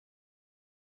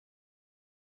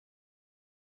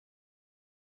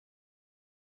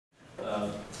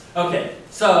Okay,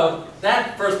 so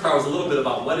that first part was a little bit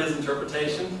about what is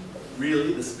interpretation,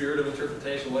 really, the spirit of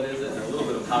interpretation, what is it, and a little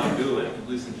bit of how to do it, at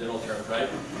least in general terms, right?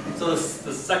 So the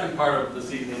second part of this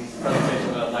evening's presentation,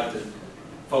 what I'd like to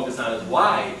focus on is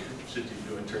why should you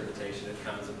do interpretation at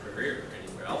Konza, Prairie, or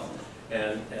anywhere else,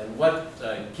 and what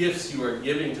gifts you are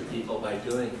giving to people by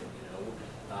doing it,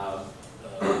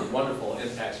 wonderful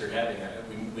impacts you're having.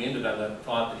 We ended on the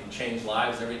thought that you change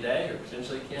lives every day, or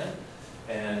potentially can.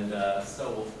 And so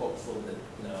we'll focus a little bit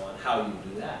on how you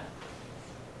do that.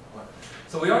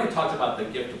 So we already talked about the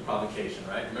gift of provocation,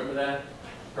 right? Remember that?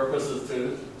 Purpose is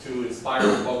to inspire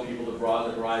and provoke people to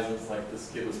broaden their horizons, like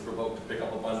this kid was provoked to pick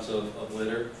up a bunch of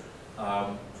litter.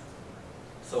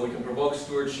 So we can provoke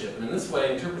stewardship. And in this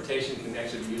way, interpretation can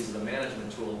actually be used as a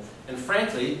management tool. And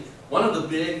frankly, one of the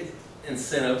big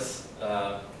incentives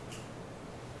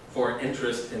for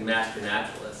interest in Master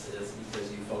Naturalists is because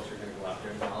you folks are going to go out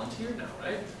there and volunteer now,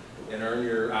 right? And earn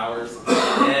your hours.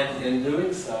 And in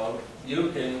doing so,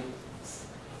 you can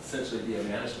essentially be a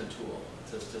management tool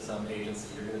to some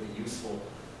agency. You're going to be useful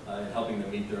in helping them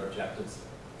meet their objectives.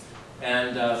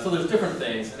 And so there's different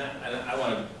things, and I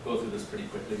want to go through this pretty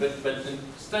quickly. But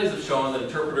studies have shown that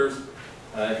interpreters,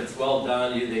 if it's well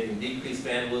done, they can decrease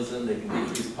vandalism, they can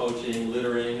decrease poaching,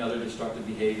 littering, other destructive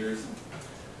behaviors.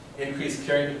 Increased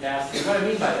carrying capacity. What I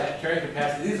mean by that, carrying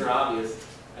capacity, these are obvious,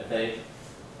 I think.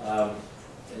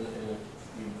 In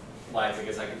slides, I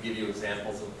guess I could give you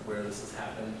examples of where this has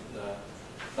happened.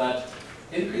 But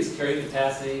increased carrying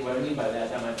capacity, what I mean by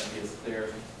that might not be as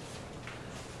clear.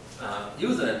 You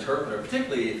as an interpreter,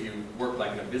 particularly if you work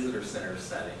like in a visitor center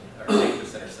setting, or a nature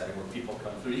center setting where people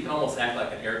come through, you can almost act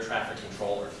like an air traffic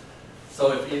controller.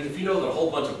 So if you know that a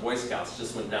whole bunch of Boy Scouts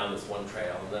just went down this one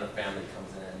trail, and then a family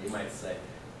comes in, you might say,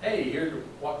 hey, you're here to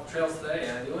walk the trails today,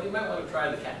 and you might want to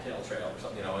try the cattail trail or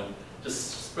something, and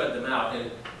just spread them out.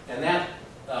 And that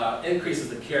increases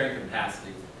the carrying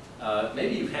capacity.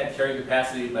 Maybe you've had carrying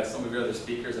capacity by some of your other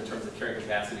speakers in terms of carrying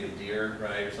capacity of deer,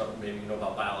 right, or something. Maybe you know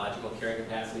about biological carrying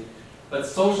capacity. But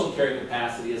social carrying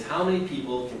capacity is how many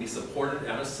people can be supported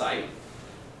on a site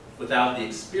without the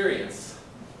experience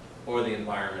or the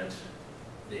environment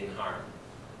being harmed.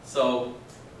 So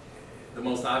the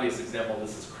most obvious example of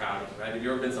this is crowding, right? Have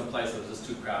you ever been someplace that was just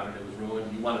too crowded, it was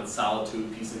ruined, you wanted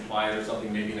solitude, peace and quiet or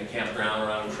something, maybe in a campground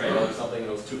or on a trail or something, and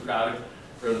it was too crowded,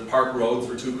 or the park roads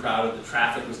were too crowded, the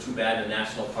traffic was too bad in a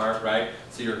national park, right?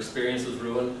 So your experience was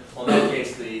ruined. Well, in that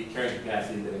case, the carrying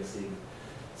capacity didn't exceed.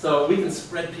 So we can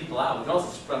spread people out. We can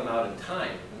also spread them out in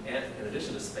time, in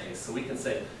addition to space. So we can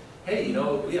say, hey,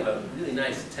 we have a really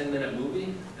nice 10-minute movie,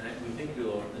 and we think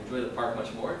you'll enjoy the park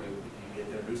much more if you get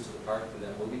introduced to the park through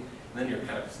that movie. And then you're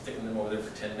kind of sticking them over there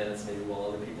for 10 minutes, maybe while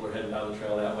other people are heading down the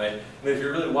trail that way. And if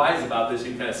you're really wise about this,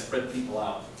 you can kind of spread people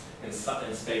out in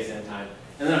space and time.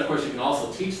 And then, of course, you can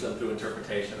also teach them through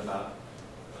interpretation about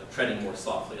treading more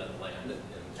softly on the land and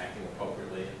acting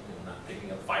appropriately and not picking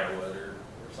up firewood or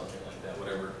something like that,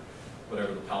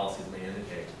 whatever the policies may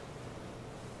indicate.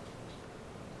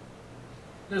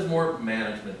 There's more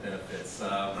management benefits.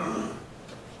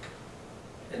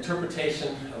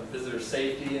 Interpretation of visitor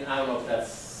safety, and I don't know if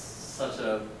that's such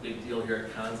a big deal here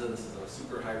at Konza. This is a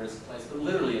super high-risk place, but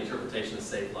literally interpretation has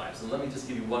saved lives. And let me just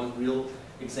give you one real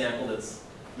example that's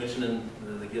mentioned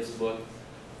in the Gifts book.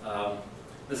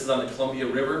 This is on the Columbia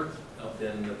River up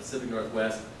in the Pacific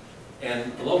Northwest.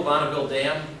 And below Bonneville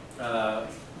Dam,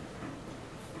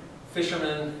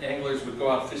 fishermen, anglers would go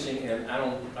out fishing, and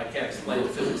I can't explain the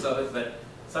physics of it, but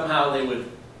somehow they would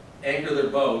anchor their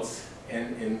boats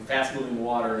in fast-moving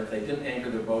water. If they didn't anchor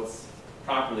their boats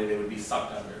properly, they would be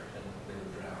sucked under and they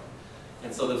would drown.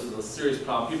 And so this was a serious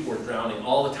problem. People were drowning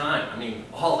all the time. I mean,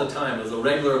 all the time. It was a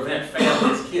regular event.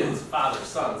 Families, kids, fathers,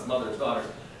 sons, mothers, daughters.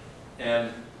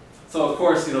 And so, of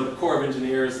course, the Corps of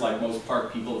Engineers, like most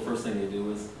park people, the first thing they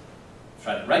do is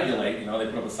try to regulate. They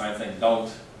put up a sign saying,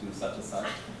 don't do such and such.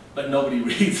 But nobody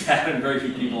reads that, and very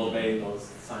few people obey those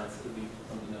signs. It would be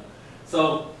something to know.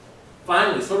 So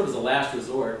finally, sort of as a last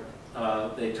resort,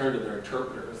 they turned to their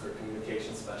interpreters, their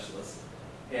communication specialists.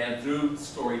 And through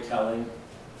storytelling,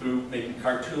 through making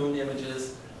cartoon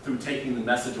images, through taking the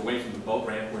message away from the boat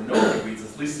ramp where nobody reads,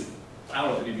 at least, I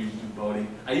don't know if any of you do boating.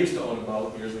 I used to own a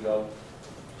boat years ago.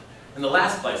 And the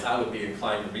last place I would be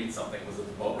inclined to read something was at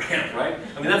the boat ramp, right?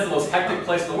 I mean, that's the most hectic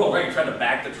place in the world, right? You're trying to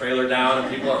back the trailer down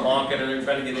and people are honking and they're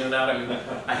trying to get in and out. I mean,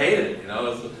 I hated it,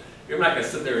 You're not going to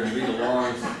sit there and read a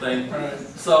long thing.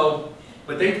 So,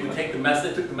 but they would take the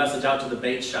message, they took the message out to the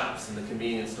bait shops and the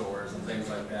convenience stores and things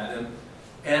like that.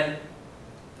 And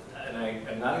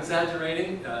I'm not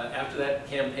exaggerating, after that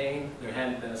campaign, there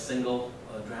hadn't been a single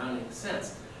drowning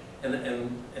since. And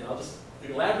I'll just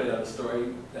elaborate on the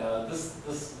story,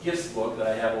 this gifts book that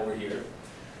I have over here,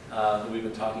 that we've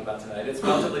been talking about tonight, it's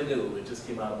relatively new. It just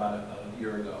came out about a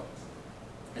year ago.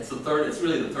 It's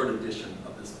really the third edition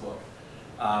of this book.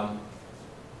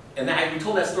 And we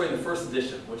told that story in the first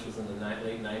edition, which was in the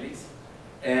late 90s.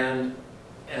 And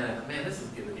I thought, man, this is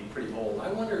going to be pretty old. I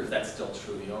wonder if that's still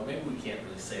true. You know, maybe we can't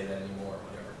really say that anymore or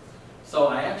whatever. So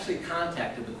I actually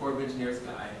contacted the Corps of Engineers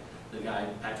guy, the guy,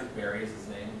 Patrick Berry is his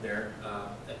name, there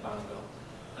at Bonneville.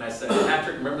 And I said,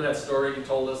 Patrick, remember that story you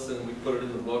told us and we put it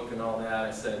in the book and all that?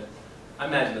 I said, I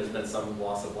imagine there's been some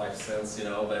loss of life since, you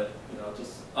know, but, you know,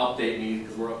 just update me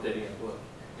because we're updating a book.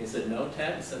 And he said, no,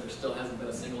 Ted, he said, there still hasn't been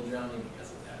a single drowning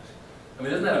because of that. I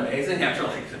mean, isn't that amazing? After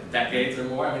like decades or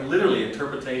more, I mean, literally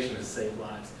interpretation has saved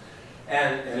lives.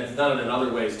 And it's done it in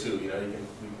other ways too. You know, we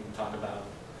can talk about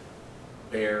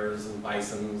bears and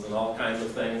bisons and all kinds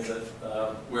of things that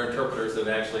where interpreters have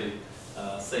actually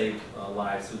saved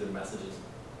lives through their messages.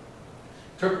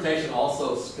 Interpretation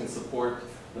also can support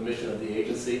the mission of the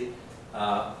agency.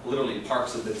 Literally,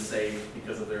 parks have been saved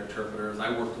because of their interpreters. I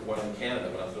worked with one in Canada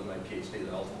when I was doing my PhD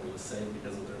that ultimately was saved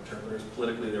because of their interpreters.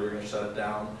 Politically, they were going to shut it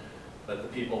down, but the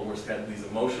people had these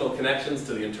emotional connections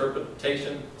to the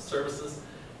interpretation services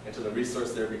and to the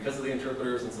resource there because of the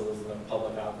interpreters, and so there was a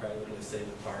public outcry that really saved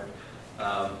the park.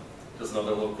 Just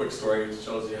another little quick story that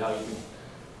shows you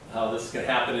how this can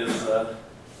happen is,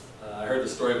 I heard the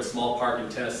story of a small park in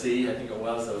Tennessee, I think it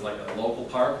was like a local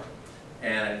park,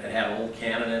 and it had an old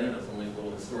cannon in it. It was only a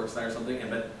little historic site or something,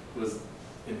 but it was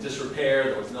in disrepair.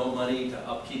 There was no money to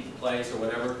upkeep the place or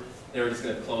whatever. They were just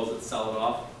going to close it, sell it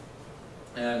off.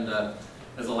 And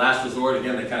as a last resort,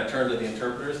 again, they kind of turned to the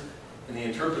interpreters, and the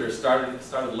interpreters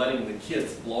started letting the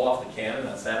kids blow off the cannon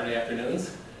on Saturday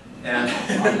afternoons. And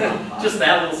just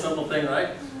that little simple thing,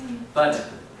 right? But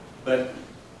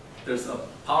there's a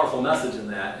powerful message in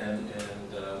that, and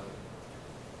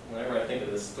whenever I think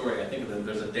of this story, I think of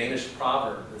there's a Danish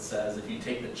proverb that says, if you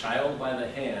take the child by the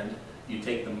hand, you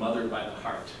take the mother by the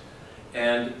heart.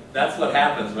 And that's what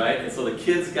happens, right? And so the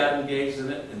kids got engaged in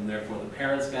it, and therefore the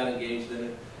parents got engaged in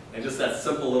it, and just that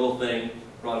simple little thing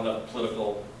brought enough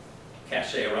political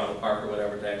cachet around the park or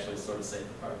whatever to actually sort of save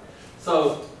the park.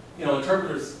 So, you know,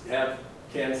 interpreters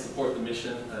can support the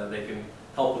mission. They can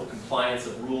help with compliance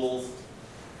of rules,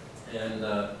 and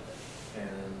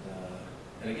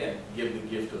again, give the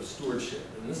gift of stewardship.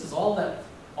 And this is all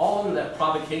under that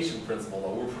provocation principle,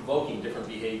 though. We're provoking different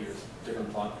behaviors,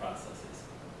 different thought processes.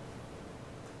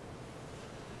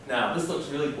 Now, this looks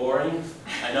really boring,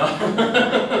 I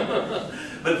know.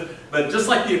 but just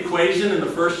like the equation in the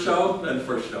first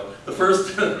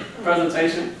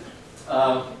presentation,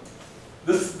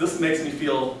 this makes me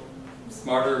feel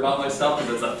smarter about myself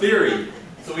because it's a theory.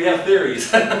 So we have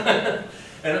theories. I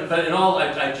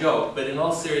joke, but in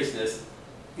all seriousness,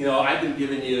 you know, I've been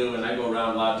giving you, and I go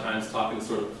around a lot of times talking to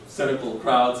sort of cynical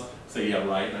crowds, say, yeah,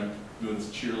 right, and I'm doing this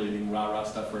cheerleading, rah-rah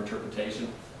stuff for interpretation.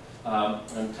 I'll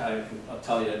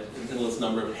tell you an endless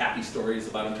number of happy stories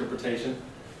about interpretation,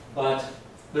 but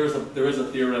there is a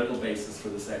theoretical basis for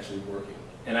this actually working.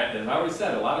 And I already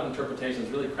said, a lot of interpretation is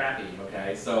really crappy,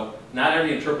 okay? So not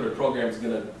every interpreter program is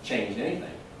going to change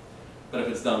anything, but if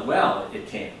it's done well, it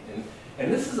can.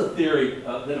 And this is a theory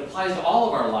that applies to all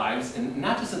of our lives, and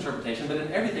not just interpretation, but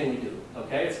in everything we do,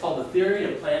 okay? It's called the theory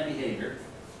of planned behavior.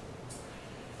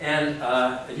 And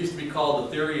it used to be called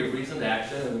the theory of reasoned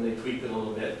action, and they tweaked it a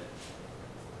little bit.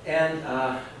 And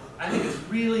I think it's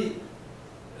really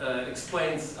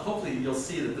explains, hopefully you'll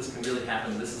see that this can really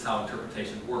happen. This is how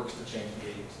interpretation works to change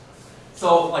behaviors.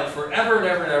 So like forever and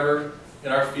ever and ever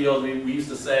in our field, we used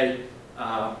to say,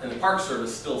 and the Park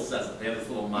Service still says it, they have this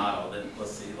little motto that,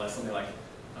 let's see, like something like,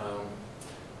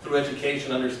 through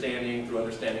education, understanding, through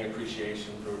understanding,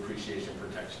 appreciation, through appreciation,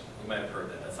 protection. You might have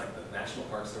heard that. That's like the National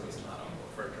Park Service motto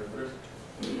for interpreters.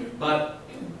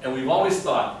 And we've always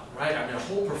thought, right, I mean, a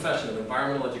whole profession of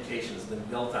environmental education has been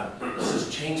built on, let's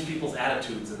just change people's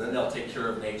attitudes and then they'll take care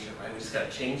of nature, right? We just got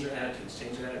to change their attitudes,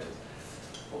 change their attitudes.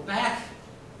 Well, back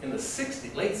in the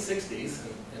late 60s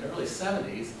and early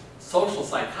 70s, social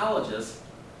psychologists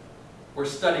were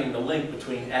studying the link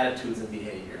between attitudes and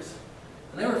behaviors,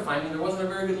 and they were finding there wasn't a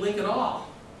very good link at all.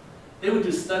 They would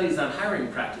do studies on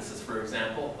hiring practices, for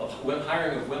example, of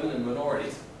hiring of women and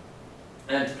minorities.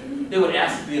 And they would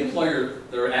ask the employer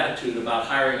their attitude about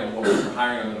hiring a woman or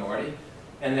hiring a minority,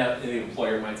 and the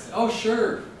employer might say, oh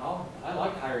sure, I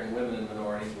like hiring women and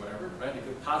minorities, whatever, right? A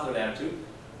good positive attitude.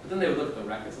 But then they would look at the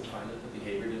records and find that the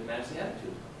behavior didn't match the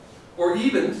attitude. Or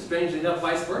even, strangely enough,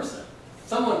 vice versa.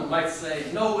 Someone might say,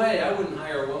 no way, I wouldn't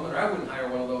hire a woman, or I wouldn't hire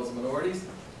one of those minorities.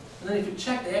 And then if you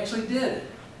check, they actually did.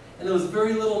 And there was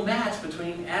very little match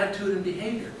between attitude and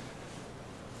behavior.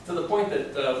 to the point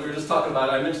that we were just talking about,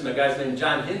 I mentioned a guy's named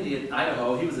John Hindi at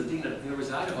Idaho. He was a dean at the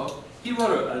University of Idaho. He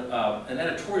wrote an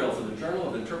editorial for the Journal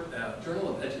of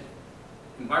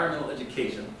Environmental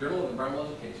Education,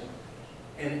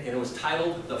 and it was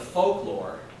titled "The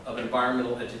Folklore of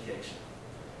Environmental Education."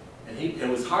 And it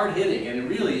was hard-hitting, and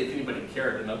really, if anybody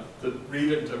cared enough to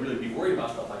read it, to really be worried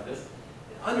about stuff like this,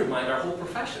 it undermined our whole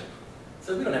profession.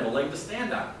 So we don't have a leg to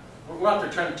stand on. We're out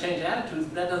there trying to change attitudes,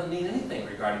 but that doesn't mean anything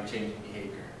regarding changing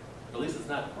behavior. At least it's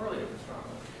not correlated with strongly.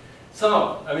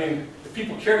 So, I mean, if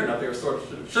people cared enough, they were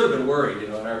should have been worried,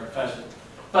 in our profession.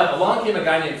 But along came a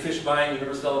guy named Fishbein,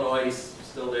 University of Illinois, he's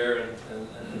still there,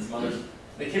 and some others.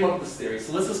 They came up with this theory.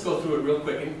 So let's just go through it real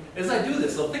quick. And as I do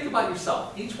this, so think about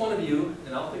yourself, each one of you,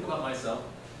 and I'll think about myself,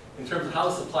 in terms of how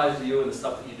this applies to you and the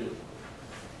stuff that you do.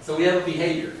 So we have a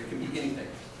behavior. It can be anything,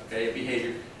 okay, a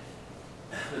behavior.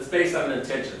 It's based on an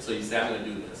intention, so you say, I'm going to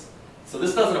do this. So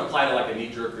this doesn't apply to like a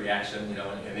knee-jerk reaction,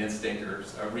 an instinct or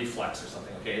a reflex or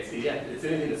something, okay? It's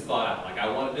anything that's thought out, like I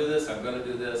want to do this, I'm going to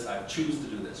do this, I choose to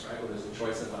do this, right? Where there's a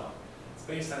choice involved. It's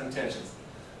based on intentions.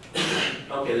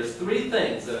 Okay, there's three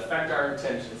things that affect our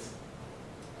intentions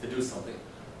to do something.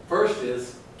 First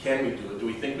is, can we do it? Do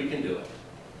we think we can do it?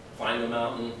 Climb the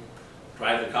mountain,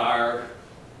 drive the car,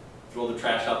 throw the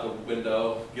trash out the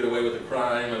window, get away with a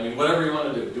crime, I mean, whatever you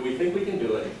want to do. Do we think we can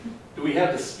do it? Do we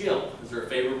have the skill? Is there a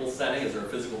favorable setting? Is there a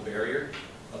physical barrier?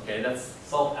 Okay, that's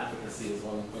self-efficacy is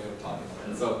one way of talking about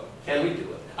it. So, can we do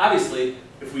it? Obviously,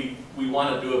 if we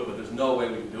want to do it, but there's no way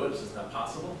we can do it, it's just not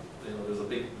possible. There's a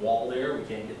big wall there, we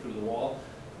can't get through the wall,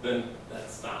 then that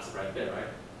stops it right there, right?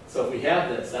 So if we have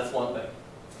this, that's one thing.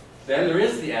 Then there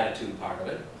is the attitude part of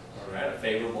it, all right, a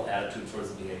favorable attitude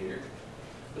towards the behavior.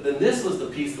 But then this was the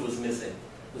piece that was missing,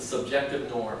 the subjective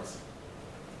norms.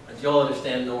 And you all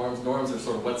understand norms? Norms are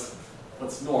sort of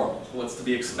what's normal, what's to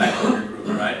be expected in your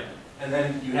group, right? And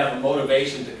then you have a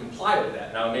motivation to comply with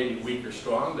that. Now it may be weak or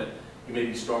strong, but you may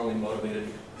be strongly motivated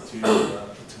to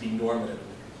be normative and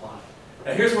to comply.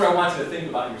 Now here's where I want you to think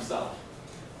about yourself.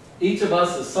 Each of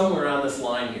us is somewhere on this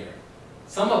line here.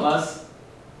 Some of us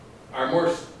are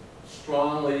more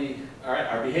strongly,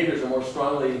 our behaviors are more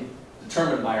strongly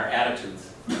determined by our attitudes.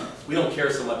 We don't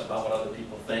care so much about what other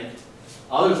people think.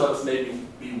 Others of us may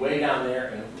be way down there,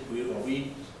 and we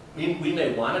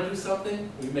may want to do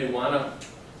something. We may want to,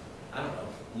 I don't know,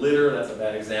 litter. That's a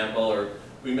bad example. Or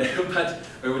we may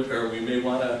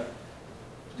want to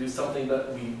do something,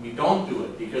 but we don't do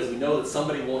it because we know that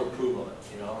somebody won't approve of it.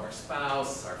 Our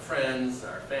spouse, our friends,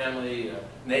 our family,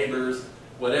 neighbors,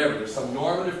 whatever. There's some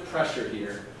normative pressure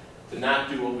here to not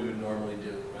do what we would normally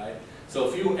do, right? So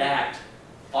if you act,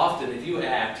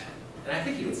 and I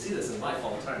think you would see this in life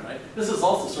all the time, right? This is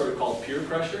also sort of called peer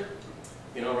pressure,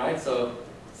 right? So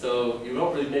you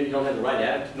maybe you don't have the right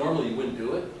attitude. Normally you wouldn't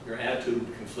do it. Your attitude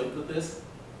would conflict with this,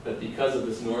 but because of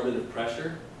this normative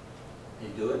pressure, you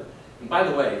do it. And by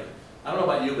the way, I don't know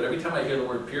about you, but every time I hear the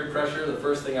word peer pressure, the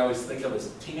first thing I always think of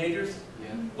is teenagers.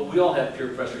 Yeah. But we all have peer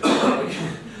pressure too.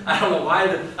 I don't know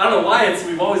why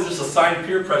we've always just assigned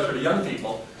peer pressure to young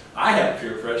people. I have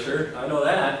peer pressure. I know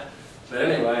that. But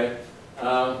anyway,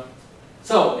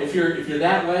 so if you're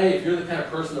that way, if you're the kind of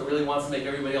person that really wants to make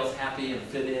everybody else happy and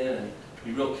fit in and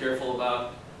be real careful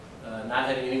about not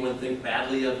having anyone think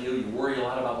badly of you, you worry a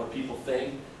lot about what people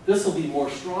think, this will be more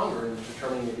stronger in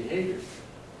determining your behaviors.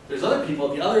 There's other people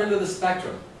at the other end of the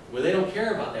spectrum where they don't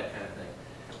care about that kind of thing.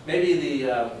 Maybe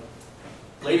the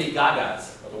Lady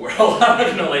Gagas of the world. I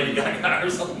don't know Lady Gaga or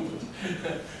something.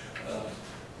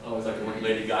 I always like to work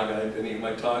Lady Gaga in any of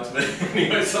my talks, but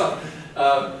anyway, so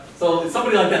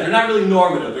somebody like that, they're not really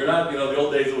normative. They're not, the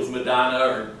old days it was Madonna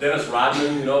or Dennis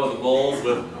Rodman, the Bulls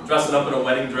with dressing up in a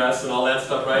wedding dress and all that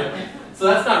stuff, right? So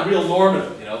that's not real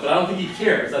normative, but I don't think he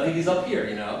cares. I think he's up here,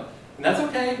 and that's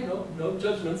okay, no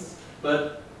judgments.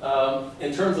 But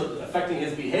in terms of affecting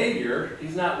his behavior,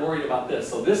 he's not worried about this.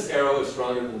 So this arrow is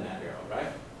stronger than that arrow, right?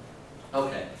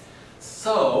 Okay,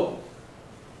 so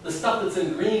the stuff that's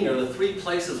in green are the three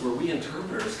places where we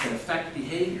interpreters can affect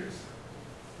behaviors.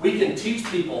 We can teach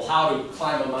people how to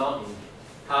climb a mountain,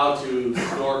 how to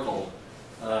snorkel,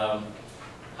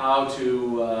 how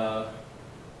to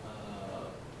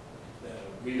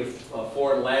read a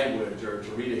foreign language, or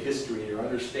to read a history, or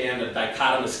understand a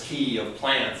dichotomous key of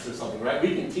plants or something, right?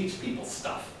 We can teach people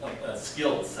stuff, like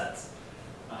skill sets,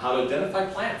 how to identify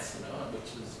plants,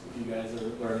 which is what you guys are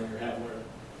learning or have learned.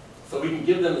 So we can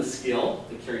give them the skill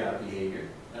to carry out behavior.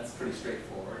 That's pretty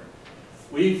straightforward.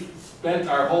 We've spent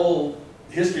our whole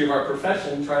history of our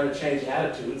profession trying to change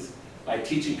attitudes by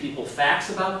teaching people facts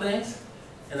about things.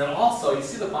 And then also, you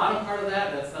see the bottom part of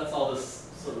that? That's all this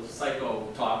sort of psycho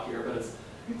talk here, but it's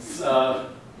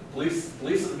Police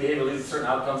behavior leads to certain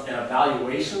outcomes and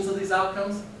evaluations of these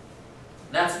outcomes.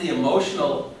 That's the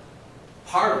emotional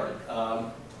part of it.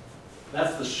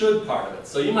 That's the should part of it.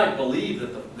 So you might believe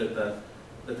that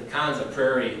the Konza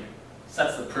Prairie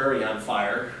sets the prairie on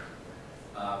fire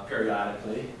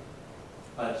periodically,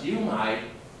 but you might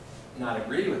not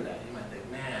agree with that. You might think,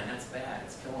 man, that's bad.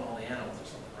 It's killing all the animals or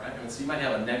something, right? I mean, so you might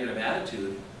have a negative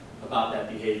attitude about that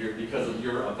behavior because of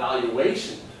your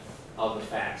evaluation of the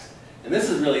facts. And this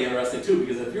is really interesting too,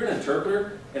 because if you're an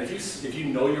interpreter, and if you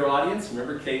know your audience,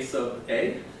 remember case of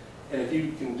A, and if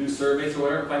you can do surveys or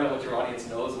whatever, find out what your audience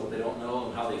knows and what they don't know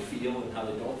and how they feel and how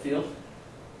they don't feel,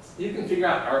 you can figure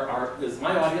out, is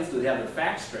my audience, do they have their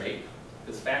facts straight?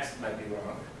 Because facts might be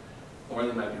wrong, or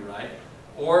they might be right.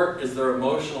 Or is their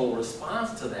emotional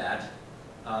response to that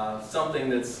something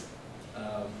that's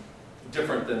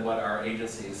different than what our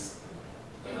agency's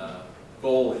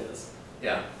goal is?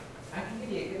 Yeah? I can give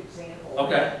you a good example.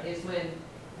 Okay. Is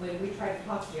when we try to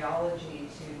talk geology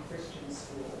to Christian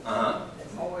schools.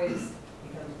 It's always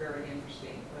becomes very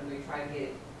interesting when we try to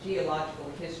get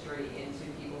geological history into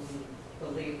people who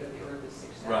believe that the Earth is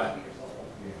 6,000 years old.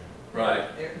 Yeah. Right.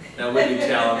 That would be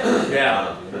challenging.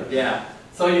 Yeah. Yeah.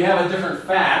 So you have a different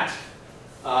fact,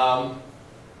 but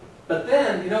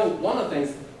then one of the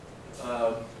things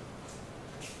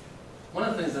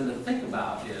then to think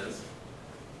about is.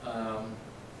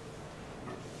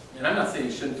 And I'm not saying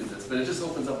you shouldn't do this, but it just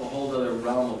opens up a whole other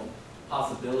realm of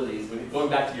possibilities. When you're going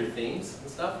back to your themes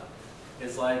and stuff,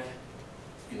 it's like,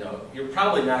 you're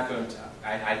probably not going to,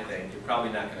 I think, you're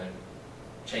probably not going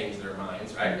to change their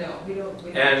minds, right? No, we don't.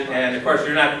 And of course,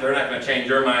 they're not going to change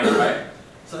your mind, right?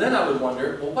 So then I would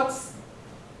wonder, well,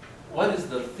 what is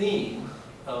the theme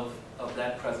of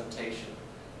that presentation?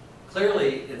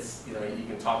 Clearly, it's, you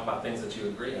can talk about things that you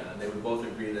agree on. They would both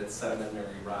agree that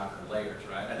sedimentary rock are layers,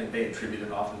 right? I think they attribute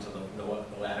it often to the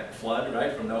Noahic flood,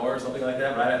 right, from Noah or something like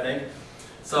that, right, I think.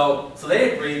 So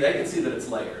they agree, they can see that it's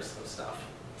layers of stuff.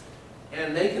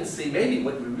 And they can see, maybe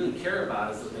what we really care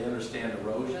about is that they understand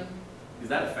erosion, because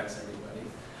that affects everybody.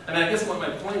 I mean, I guess what my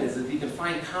point is, if you can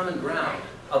find common ground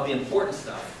of the important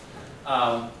stuff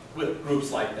with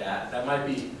groups like that, that might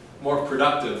be more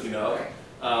productive,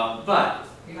 but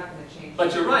you're not going to change.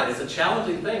 But you're right; it's a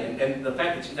challenging thing, and the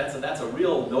fact that that's a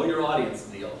real know your audience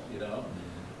deal.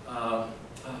 Oh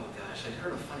gosh, I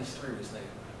heard a funny story recently. I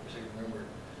wish I could remember.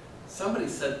 Somebody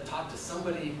talked to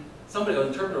somebody. An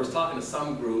interpreter was talking to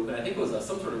some group, and I think it was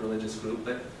some sort of religious group,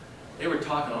 but they were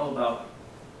talking all about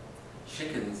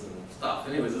chickens and stuff.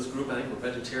 Anyways, this group I think were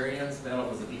vegetarians. I don't know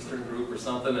if it was an Eastern group or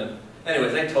something. And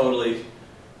anyways, they totally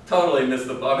missed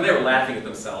the boat. I mean, they were laughing at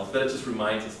themselves, but it just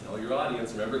reminds us, know your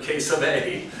audience, remember case of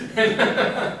A. You're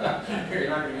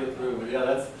not going to get through, but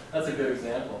yeah, that's a good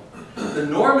example. The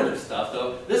normative stuff,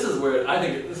 though, this is where I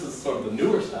think this is sort of the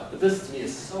newer stuff, but this to me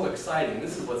is so exciting.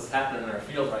 This is what's happening in our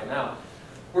field right now.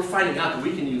 We're finding out that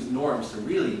we can use norms to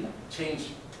really change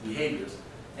behaviors.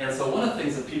 And so one of the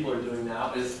things that people are doing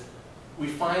now is we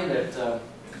find that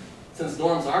since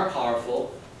norms are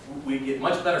powerful, we get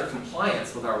much better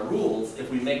compliance with our rules if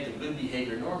we make the good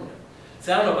behavior normative.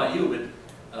 See, I don't know about you,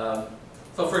 but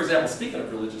so for example, speaking of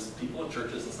religious people and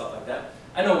churches and stuff like that,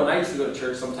 I know when I used to go to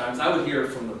church sometimes, I would hear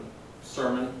from the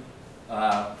sermon,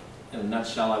 in a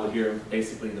nutshell, I would hear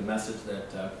basically the message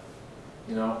that,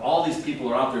 all these people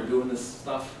are out there doing this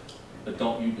stuff, but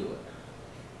don't you do it.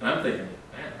 And I'm thinking,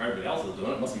 man, if everybody else is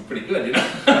doing it, it must be pretty good,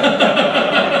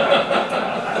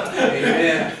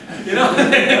 Amen.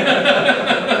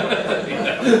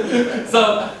 So,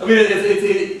 I mean,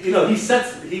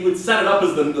 he would set it up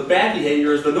as the bad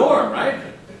behavior as the norm, right?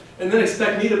 And then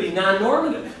expect me to be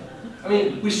non-normative. I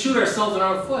mean, we shoot ourselves in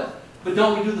our foot. But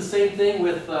don't we do the same thing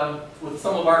with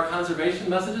some of our conservation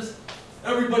messages?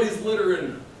 Everybody's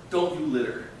littering, don't you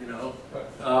litter,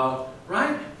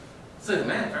 right? So,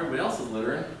 man, if everybody else is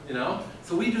littering,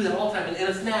 So we do that all the time, and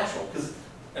it's natural,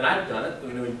 and I've done it,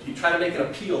 you try to make an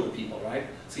appeal to people, right?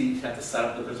 So you have to set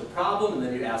up that there's a problem, and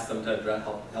then you ask them to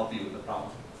help you with the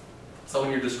problem. So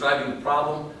when you're describing the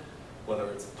problem, whether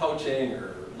it's poaching,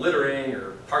 or littering,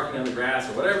 or parking on the grass,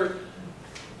 or whatever,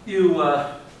 you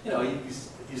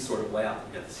sort of lay out,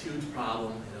 you got this huge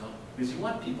problem, because you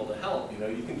want people to help,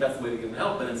 you think that's the way to give them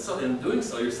help, and in doing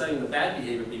so, you're setting the bad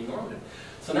behavior being normative.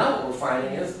 So now what we're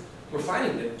finding is,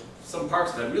 that some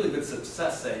parks have had really good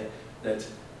success saying that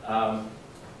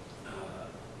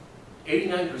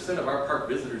 89% of our park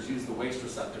visitors use the waste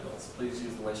receptacles. Please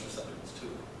use the waste receptacles too.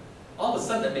 All of a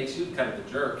sudden that makes you kind of the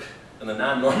jerk and the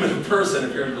non-normative person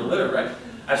if you're in the litter, right?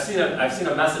 I've seen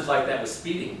a message like that with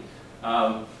speeding.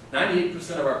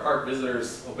 98% of our park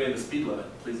visitors obey the speed limit.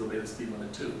 Please obey the speed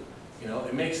limit too.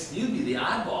 It makes you be the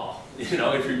oddball. you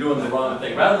know, if you're doing the wrong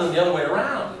thing, rather than the other way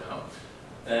around, you know.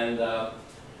 And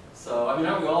so, I mean,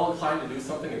 aren't we all inclined to do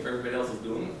something if everybody else is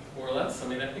doing it, more or less? I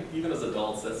mean, I think even as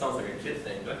adults, that sounds like a kid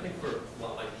thing, but I think we're a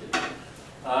lot like kids.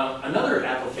 Another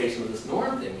application of this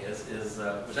norm thing is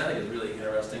which I think is really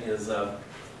interesting, is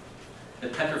in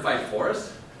Petrified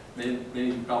Forest. Many of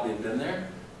you probably have been there,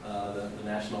 the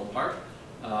national park.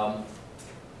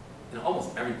 You know,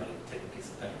 almost everybody would take a piece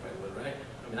of petrified wood, right?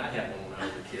 I mean, I had one when I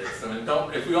was a kid. So, I mean,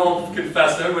 if we all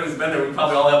confess, everybody's been there, we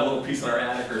probably all have a little piece in our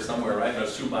attic or somewhere, right? In a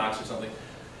shoebox or something.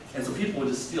 And so people would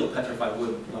just steal petrified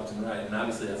wood left and right, and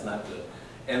obviously that's not good.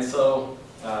 And so,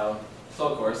 of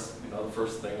course, you know, the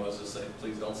first thing was just say,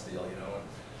 please don't steal, you know.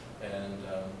 And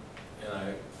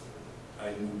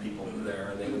I knew people there,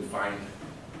 and they would find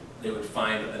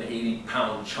an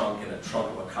 80-pound chunk in a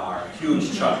trunk of a car, a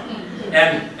huge chunk.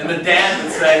 And the dad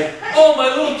would say, oh, my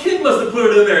little kid must have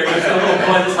put it in there. He was a little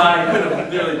boy this high, he couldn't have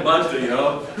nearly budged it, you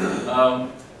know.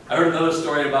 I heard another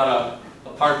story about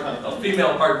a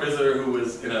female park visitor who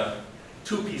was in a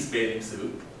two-piece bathing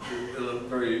suit, a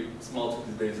very small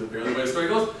two-piece bathing suit, apparently, the way the story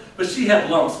goes, but she had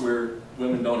lumps where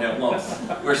women don't have lumps,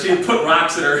 where she had put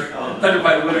rocks in her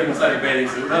petrified wood inside her bathing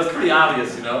suit. That was pretty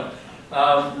obvious, you know.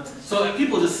 So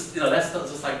people just, you know, that's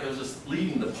just like, it was just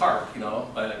leaving the park, you know,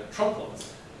 by like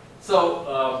trunkloads.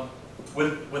 So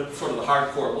with sort of the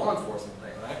hardcore law enforcement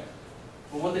thing, right?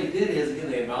 Well, what they did is,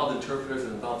 again, they involved interpreters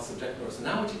and involved subject matter. So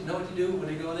now what you know what you do when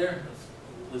you go there?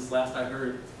 At least last I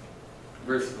heard,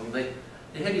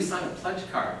 they have you sign a pledge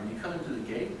card when you come into the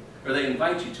gate, or they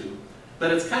invite you to.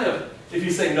 But it's kind of, if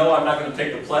you say no, I'm not going to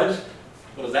take the pledge,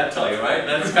 what does that tell you, right?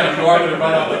 That's kind of normative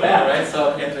right off the bat, right?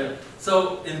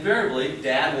 So invariably,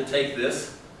 Dad will take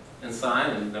this and sign,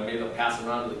 and maybe they'll pass it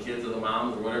around to the kids or the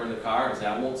moms or whatever in the car and say,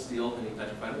 I won't steal any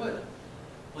petrified wood.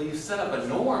 Well, you set up a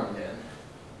norm then.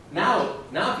 Now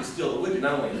if you steal the wood, you're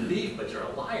not only a thief, but you're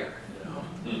a liar.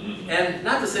 And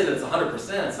not to say that it's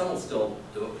 100%, some will still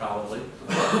do it probably,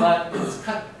 but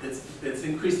it's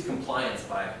increased compliance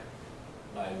by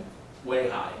way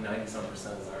high,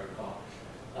 90-some% as I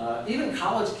recall. Even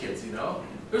college kids, you know,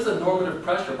 there's a normative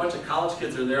pressure. A bunch of college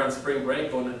kids are there on spring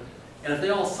break going to, and if they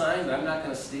all sign that I'm not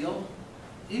going to steal,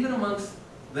 even amongst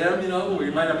them, you know, where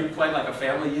you might not be quite like a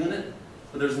family unit,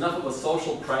 but there's enough of a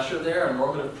social pressure there, a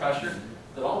normative pressure,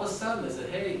 that all of a sudden they said,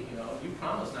 hey, you know, you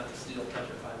promised not to steal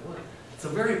petrified wood. It's a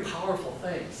very powerful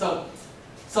thing. So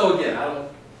again, I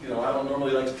don't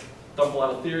normally like to dump a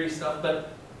lot of theory stuff,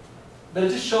 but it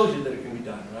just shows you that it can be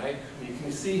done, right? I mean, you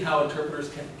can see how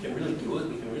interpreters can really do it.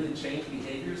 We can really change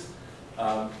behaviors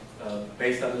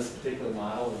based on this particular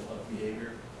model of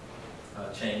behavior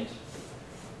change.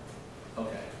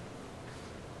 Okay.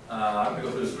 I'm going to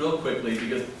go through this real quickly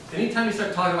because anytime you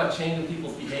start talking about changing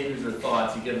people's behaviors or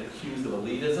thoughts, you get accused of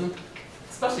elitism,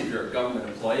 especially if you're a government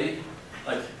employee.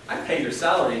 Like, I pay your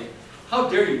salary. How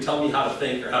dare you tell me how to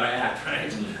think or how to act,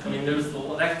 right? I mean,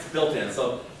 that's built in.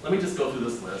 So let me just go through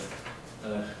this list.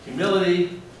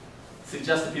 Humility,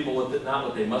 suggest to people not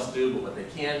what they must do, but what they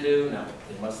can do, not what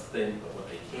they must think, but what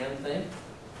they can think.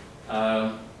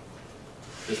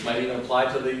 This might even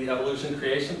apply to the evolution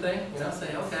creation thing. You know,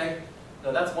 say, okay,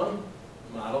 now that's one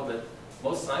model, but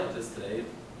most scientists today,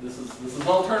 this is an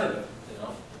alternative, you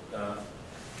know.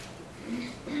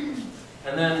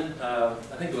 And then I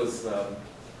think it was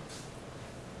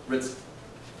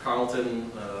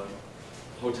Ritz-Carlton,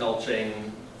 hotel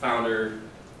chain founder.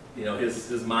 You know,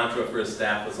 his mantra for his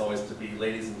staff was always to be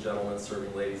ladies and gentlemen,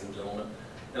 serving ladies and gentlemen.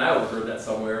 And I overheard that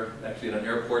somewhere, actually in an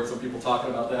airport, some people talking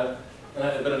about that.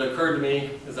 But it occurred to me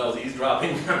as I was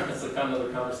eavesdropping, it's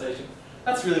another conversation.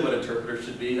 That's really what interpreters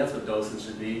should be. That's what docents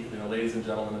should be. You know, ladies and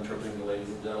gentlemen, interpreting the ladies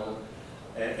and gentlemen.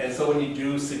 And so when you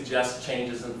do suggest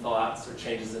changes in thoughts or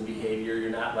changes in behavior,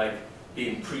 you're not like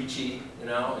being preachy, you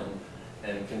know,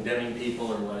 and condemning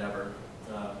people or whatever.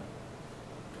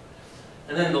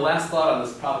 And then the last thought on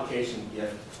this provocation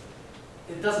gift,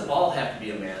 it doesn't all have to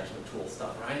be a management tool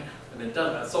stuff, right? I mean, it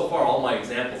doesn't. So far, all my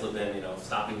examples have been, you know,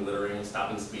 stopping littering,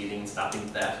 stopping speeding, stopping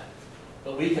theft.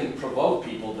 But we can provoke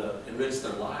people to enrich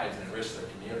their lives and enrich their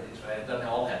communities, right? It doesn't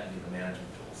all have to be the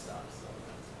management tool stuff.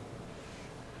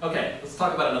 So. Okay, let's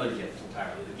talk about another gift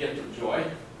entirely, the gift of joy.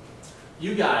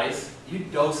 You guys, you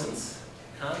docents,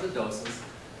 Konza docents,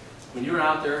 when you're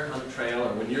out there on the trail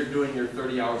or when you're doing your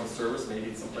 30 hours of service,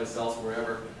 maybe someplace else,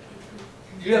 wherever,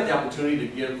 you have the opportunity to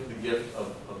give the gift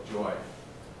of joy.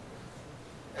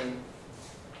 And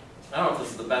I don't know if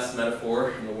this is the best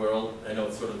metaphor in the world. I know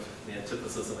it's sort of the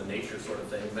antithesis of a nature sort of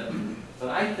thing, but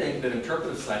I think that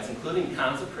interpretive sites, including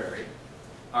Kansas Prairie,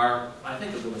 I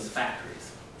think of them as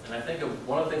factories. And I think of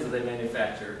one of the things that they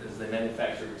manufacture is they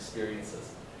manufacture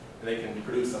experiences. and they can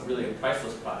produce really a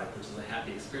priceless product, which is a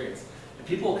happy experience. And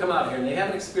people will come out here and they have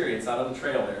an experience out on the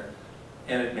trail there,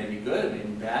 and it may be good, it may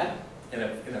be bad, and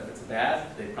if it's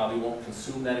bad, they probably won't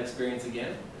consume that experience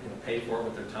again, pay for it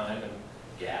with their time and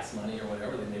gas money or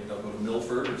whatever. Maybe they'll go to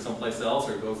Milford or someplace else,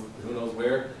 or go who knows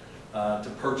where, to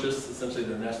purchase essentially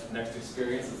their next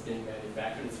experience that's being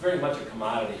manufactured. It's very much a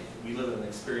commodity. We live in an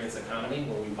experience economy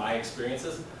where we buy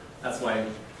experiences. That's why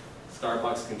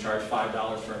Starbucks can charge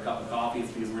 $5 for a cup of coffee.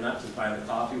 It's because we're not just buying the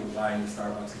coffee, we're buying the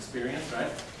Starbucks experience, right?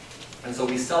 And so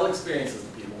we sell experiences to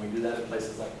people. We do that in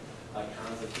places like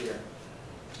Konza here.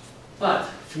 But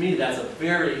to me, that's a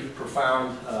very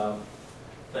profound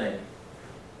thing.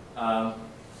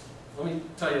 Let me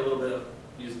tell you a little bit,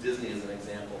 use Disney as an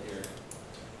example here.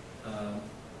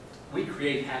 We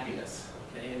create happiness,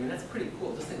 okay? I mean, that's pretty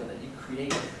cool. Just think about that. You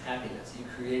create happiness. You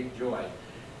create joy.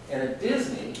 And at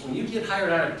Disney, when you get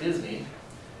hired out at Disney,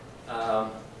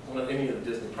 any of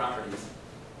the Disney properties,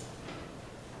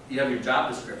 you have your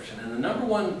job description. And the number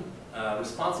one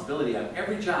responsibility on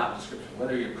every job description,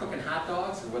 whether you're cooking hot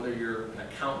dogs or whether you're an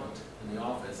accountant in the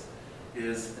office,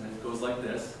 is, and it goes like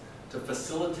this, to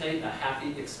facilitate a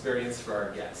happy experience for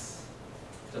our guests.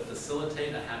 To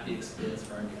facilitate a happy experience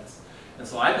for our guests. And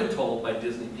so I've been told by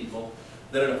Disney people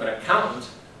that if an accountant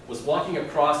was walking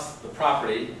across the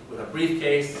property with a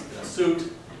briefcase and a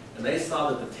suit, and they saw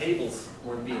that the tables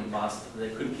weren't being bussed, they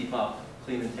couldn't keep up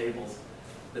cleaning tables,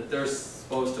 that they're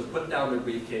supposed to put down their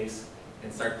briefcase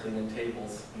and start cleaning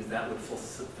tables, because that would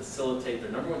facilitate,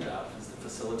 their number one job is to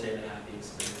facilitate a happy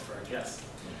experience for our guests.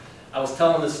 I was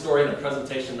telling this story in a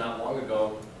presentation not long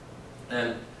ago,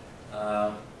 and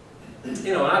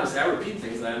and obviously I repeat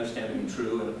things that I understand to be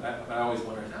true, and I always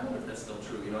wonder if that's still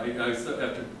true.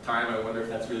 After time, I wonder if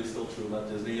that's really still true about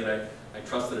Disney, and I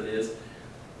trust that it is.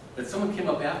 But someone came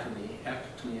up after me, and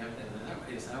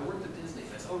they said, I worked at Disney.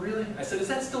 I said, oh really? I said, is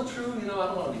that still true? I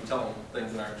don't want to be telling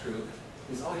things that aren't true.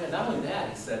 He said, oh yeah, not only that,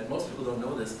 he said, most people don't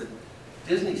know this, but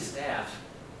Disney staff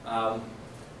have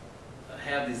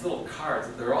these little cards.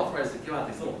 They're authorized to give out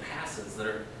these little passes that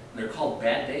are, they're called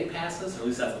bad day passes, or at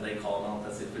least that's what they call them. I don't know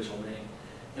if that's the official name.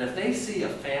 And if they see a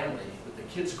family with the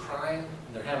kids crying,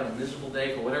 and they're having a miserable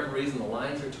day for whatever reason, the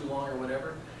lines are too long or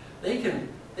whatever, they can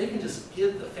just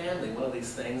give the family one of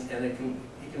these things, and you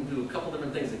can do a couple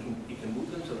different things. You can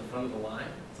move them to the front of the line.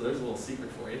 So there's a little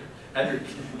secret for you. Have your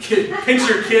kid, pinch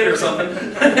your kid or something.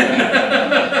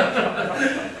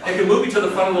 They can move you to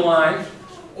the front of the line,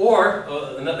 or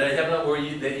they have another where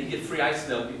you get free ice.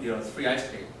 It's free ice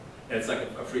cream, and it's like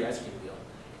a free ice cream deal.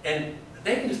 And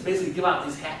they can just basically give out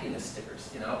these happiness stickers,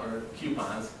 or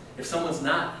coupons. If someone's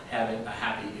not having a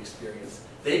happy experience,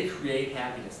 they create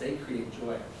happiness. They create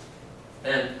joy.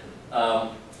 And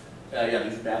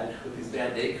these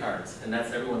bad day cards, and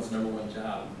that's everyone's number one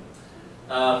job.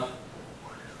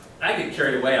 I get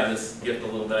carried away on this gift a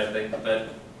little bit, I think, but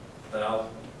I'll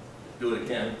do it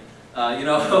again. I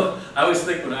always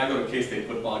think when I go to K-State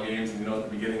football games, and at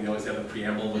the beginning they always have the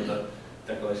preamble with the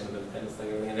Declaration of Independence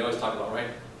thing, and they always talk about, right,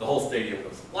 the whole stadium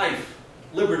goes, life,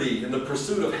 liberty, and the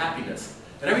pursuit of happiness.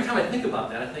 And every time I think about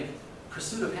that, I think,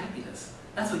 pursuit of happiness.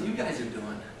 That's what you guys are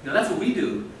doing. That's what we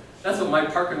do. That's what my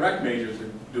park and rec majors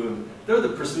are doing. They're the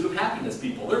pursuit of happiness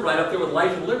people. They're right up there with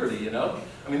life and liberty,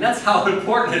 I mean, that's how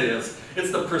important it is.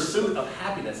 It's the pursuit of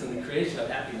happiness and the creation of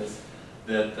happiness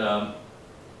that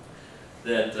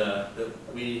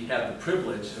we have the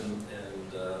privilege and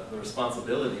the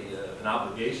responsibility, an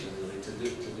obligation really to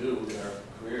do in our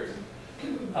careers.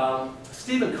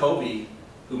 Stephen Covey,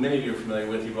 who many of you are familiar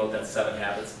with, he wrote that 7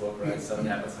 Habits book, right? 7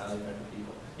 Habits of Highly Effective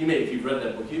People. If you've read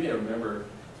that book, you may remember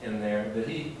in there that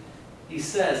he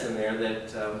says in there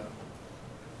that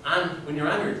when you're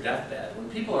on your deathbed, when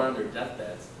people are on their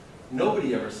deathbeds,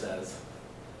 nobody ever says,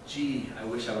 gee, I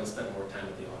wish I would have spent more time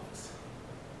at the office.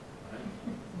 Right?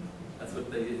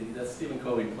 That's Stephen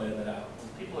Covey pointed that out. When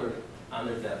people are on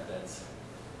their deathbeds,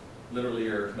 literally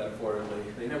or metaphorically,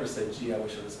 they never say, gee, I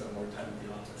wish I would have spent more time at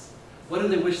the office. What do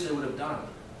they wish they would have done?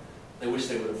 They wish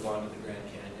they would have gone to the Grand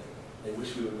Canyon. They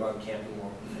wish we would have gone camping more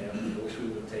with the family. They wish we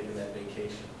would have taken that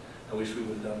vacation. I wish we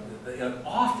would have done,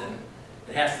 often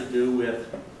it has to do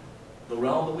with the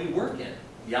realm that we work in,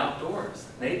 the outdoors,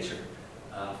 nature,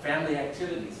 family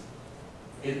activities.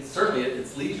 Certainly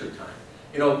it's leisure time.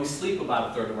 We sleep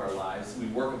about 1/3 of our lives, we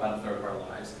work about 1/3 of our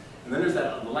lives, and then there's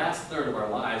the last 1/3 of our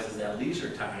lives is that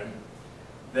leisure time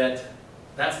that's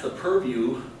the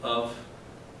purview of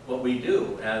what we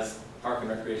do as park and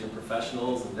recreation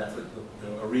professionals, and that's what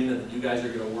the arena that you guys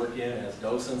are going to work in as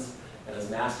docents and as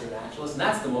master naturalists, and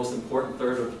that's the most important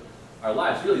 1/3 of our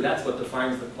lives. Really, that's what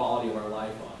defines the quality of our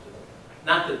life often.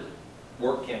 Not that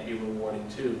work can't be rewarding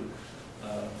too,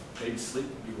 Maybe sleep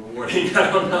would be rewarding,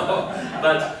 I don't know.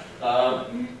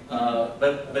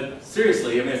 But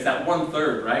seriously, I mean, it's that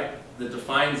 1/3, right, that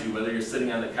defines you, whether you're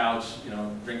sitting on the couch,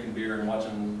 drinking beer and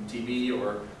watching TV,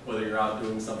 or whether you're out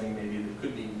doing something maybe that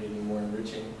could be maybe more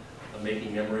enriching,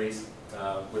 making memories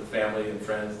with family and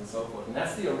friends and so forth. And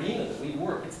that's the arena that we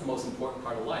work. It's the most important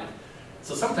part of life.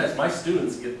 So sometimes my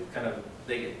students get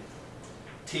they get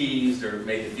teased or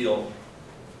made to feel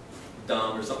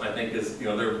dumb or something, I think, is,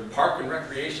 they're park and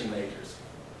recreation majors.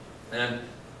 And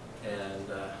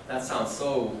that sounds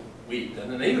so weak.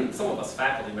 And then even some of us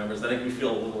faculty members, I think we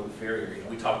feel a little inferior.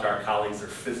 We talk to our colleagues, they're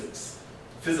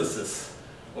physicists,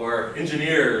 or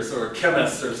engineers, or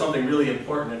chemists, or something really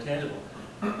important and tangible.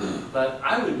 But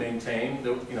I would maintain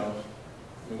that,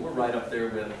 we're right up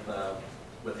there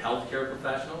with healthcare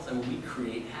professionals, and we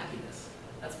create happiness.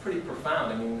 That's pretty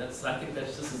profound. I mean, I think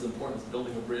that's just as important as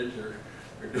building a bridge or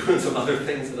doing some other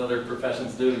things that other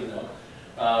professions do,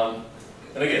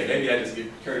 And again, maybe I just get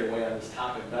carried away on this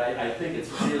topic, but I think it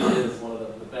really is one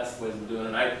of the best ways of doing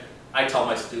it. And I tell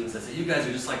my students, I say, you guys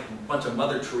are just like a bunch of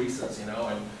Mother Teresas,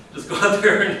 and just go out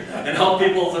there and help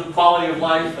people's quality of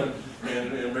life and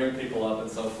bring people up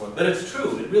and so forth. But it's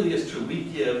true, it really is true. We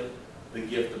give the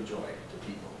gift of joy to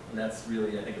people, and that's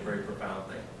really, I think, a very profound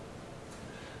thing.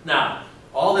 Now,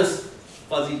 all this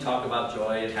fuzzy talk about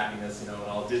joy and happiness, and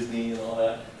all Disney and all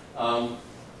that,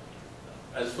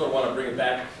 I just sort of want to bring it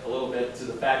back a little bit to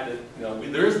the fact that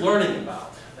there is learning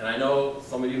involved. And I know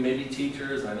some of you may be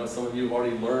teachers, and I know some of you have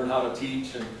already learned how to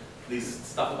teach and these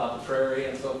stuff about the Prairie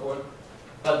and so forth.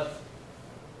 But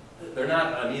they're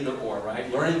not an either or,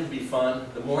 right? Learning can be fun.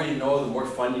 The more you know, the more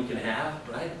fun you can have,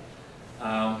 right?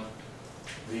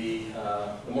 The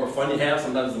more fun you have,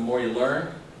 sometimes the more you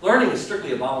learn. Learning is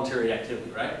strictly a voluntary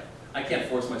activity, right? I can't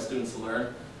force my students to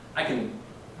learn. I can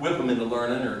whip them into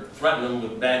learning or threaten them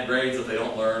with bad grades if they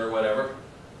don't learn or whatever.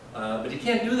 But you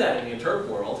can't do that in the interp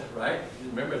world, right?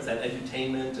 Remember, it's that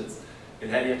edutainment, you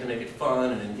have to make it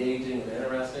fun and engaging and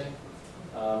interesting.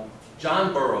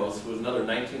 John Burroughs, who was another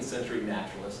 19th century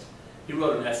naturalist, he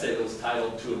wrote an essay that was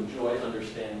titled "To Enjoy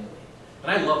Understandingly."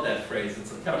 And I love that phrase.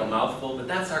 It's kind of a mouthful, but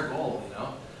that's our goal,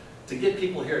 to get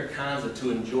people here at Konza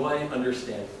to enjoy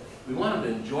understandingly. We want them to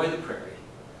enjoy the Prairie.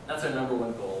 That's our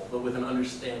 #1 goal, but with an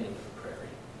understanding of the Prairie.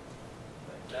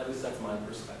 At least that's my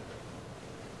perspective.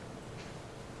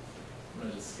 I'm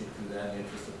going to just skip through that in the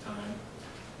interest of time.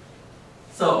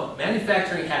 So,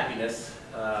 manufacturing happiness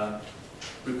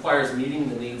requires meeting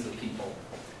the needs of people.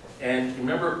 And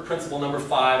remember principle number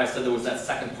 5, I said there was that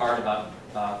second part about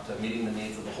meeting the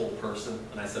needs of the whole person,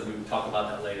 and I said we would talk about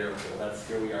that later. Well,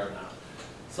 here we are now.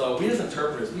 So we as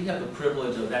interpreters, we have the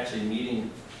privilege of actually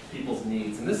meeting people's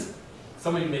needs. And this,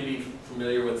 some of you may be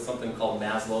familiar with something called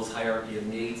Maslow's hierarchy of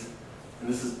needs, and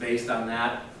this is based on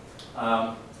that.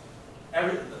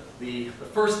 The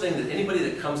first thing that anybody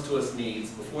that comes to us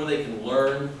needs, before they can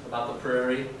learn about the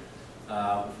Prairie,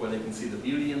 before they can see the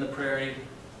beauty in the Prairie,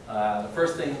 the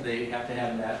first thing they have to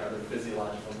have met are their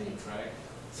physiological needs, right?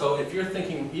 So if you're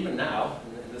thinking, even now,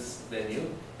 in this venue,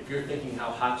 if you're thinking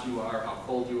how hot you are, how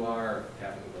cold you are, if you're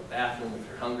having to go to the bathroom, if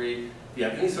you're hungry, if you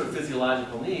have any sort of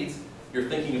physiological needs, you're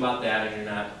thinking about that and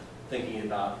you're not thinking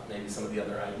about maybe some of the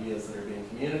other ideas that are being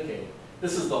communicated.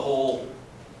 This is the whole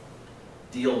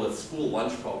deal with school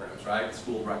lunch programs, right?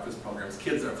 School breakfast programs.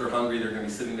 Kids, if they're hungry, they're going to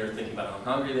be sitting there thinking about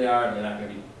how hungry they are, and they're not going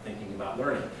to be thinking about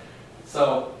learning.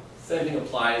 So, same thing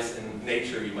applies in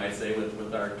nature, you might say,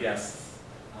 with our guests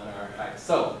on our hikes.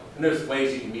 So, and there's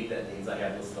ways you can meet that needs I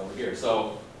have listed over here.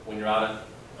 So, when you're out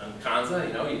on Konza,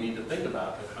 you need to think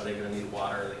about, are they going to need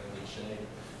water, are they going to need shade?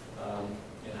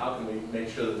 And how can we make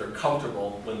sure that they're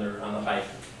comfortable when they're on the hike?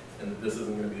 And this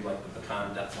isn't going to be like the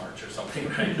Baton Death March or something,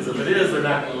 right? Because if it is, they're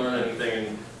not going to learn anything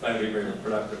and it's not going to be very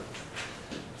productive.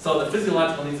 So the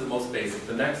physiological needs are the most basic.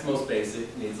 The next most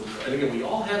basic needs, and again, we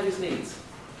all have these needs,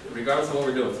 regardless of what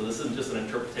we're doing. So this isn't just an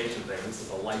interpretation thing. This is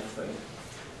a life thing.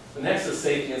 The next is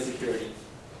safety and security.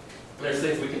 And there's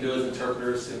things we can do as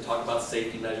interpreters and talk about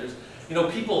safety measures.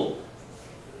 People,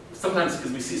 sometimes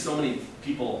because we see so many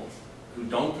people who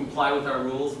don't comply with our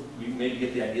rules, we maybe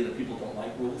get the idea that people don't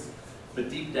like rules. But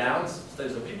deep down,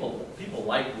 there's people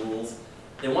like rules.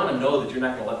 They want to know that you're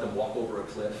not going to let them walk over a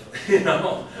cliff,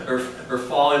 or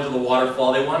fall into the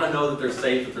waterfall. They want to know that they're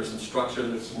safe, that there's some structure,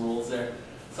 there's some rules there.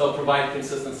 So provide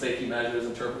consistent safety measures,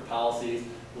 interpret policies.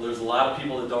 Well, there's a lot of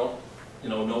people that don't,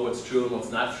 know what's true and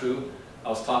what's not true. I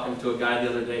was talking to a guy the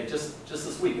other day, just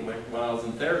this week, when I was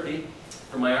in therapy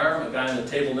for my arm. A guy on the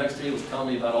table next to me was telling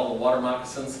me about all the water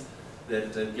moccasins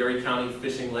that Gary County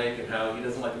Fishing Lake, and how he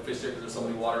doesn't like to fish there because there's so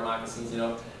many water moccasins,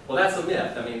 Well, that's a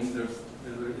myth. I mean,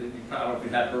 I don't know if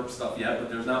you've had burp stuff yet, but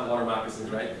there's not water moccasins,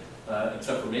 right?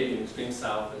 except for maybe in extreme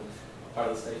south and part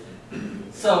of the state.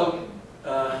 So,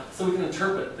 so we can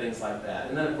interpret things like that.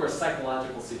 And then, of course,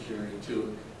 psychological security,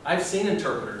 too. I've seen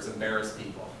interpreters embarrass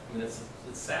people. I mean, it's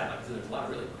sad. Like I said, there's a lot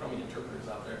of really crummy interpreters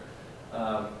out there.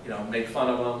 You know, make fun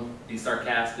of them, be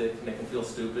sarcastic, make them feel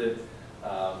stupid,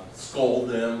 scold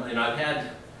them. And I've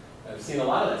seen a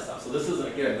lot of that stuff. So this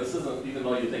isn't, again, this isn't, even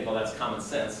though you think, well, that's common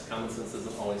sense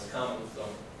isn't always common. So,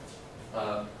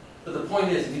 but the point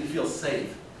is, you need to feel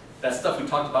safe. That stuff we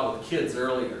talked about with kids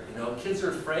earlier. You know, kids are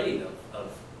afraid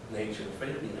of nature,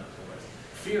 afraid of being outdoors.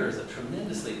 Fear is a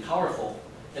tremendously powerful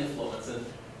influence.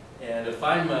 And if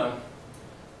I'm, you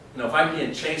know, if I'm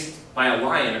being chased by a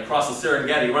lion across the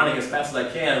Serengeti, running as fast as I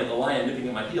can with the lion nipping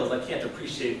at my heels, I can't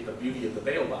appreciate the beauty of the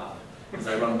baobab as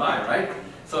I run by, right?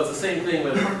 So it's the same thing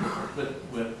with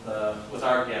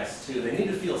our guests too. They need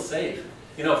to feel safe.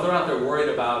 You know, if they're out there worried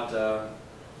about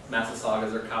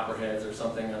Massasaugas or copperheads or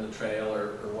something on the trail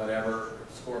or whatever, or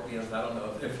scorpions, I don't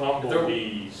know. If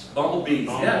Bumblebees. Bumblebees,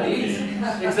 yeah, bees,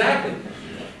 exactly.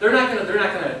 They're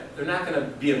not gonna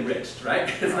be enriched, right?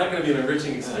 It's not gonna be an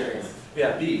enriching experience.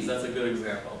 Yeah, bees, that's a good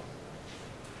example.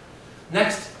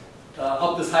 Next,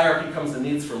 up this hierarchy comes the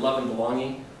needs for love and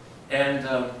belonging. And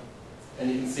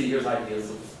you can see here's ideas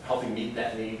of helping meet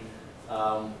that need.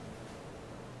 To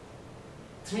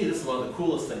me, this is one of the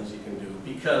coolest things you can do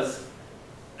because,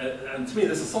 and to me,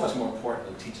 this is so much more important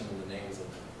than teaching them the names of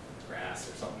grass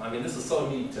or something. I mean, this is so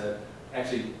neat to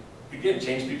actually, again,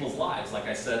 change people's lives, like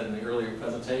I said in the earlier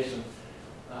presentation.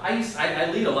 I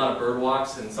lead a lot of bird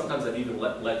walks, and sometimes I've even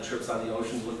led trips on the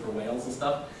ocean to look for whales and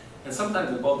stuff. And sometimes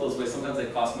in both those ways, sometimes they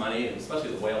cost money, and especially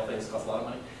the whale things cost a lot of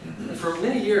money. And for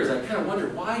many years, I kind of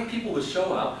wondered why people would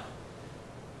show up,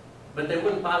 but they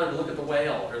wouldn't bother to look at the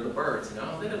whale or the birds, you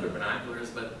know? They'd have their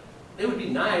binoculars, but they would be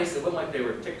nice. It wasn't like they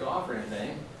were ticked off or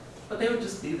anything. But they would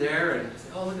just be there and say,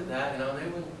 oh, look at that, you know?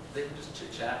 They would just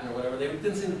chit-chatting or whatever. They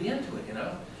didn't seem to be into it, you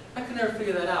know? I could never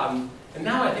figure that out. And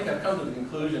now I think I've come to the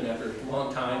conclusion after a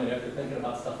long time and after thinking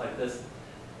about stuff like this,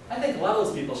 I think a lot of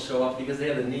those people show up because they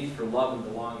have a need for love and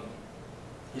belonging.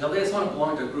 You know, they just want to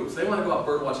belong to a group. So they want to go out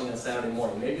bird watching on Saturday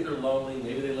morning. Maybe they're lonely,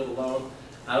 maybe they live alone.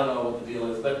 I don't know what the deal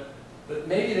is, but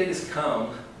maybe they just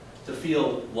come to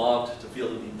feel loved, to feel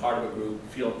to be part of a group,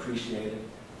 feel appreciated.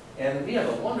 And we have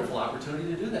a wonderful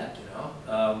opportunity to do that, you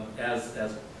know,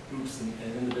 as groups and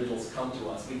individuals come to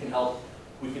us. We can help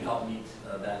meet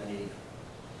that need.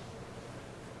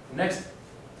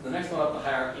 The next one up the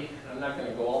hierarchy, I'm not going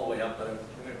to go all the way up, but I'm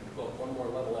going to go up one more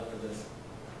level after this,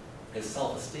 is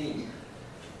self-esteem.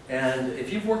 And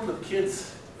if you've worked with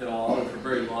kids at all for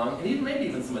very long, and even maybe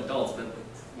even some adults, but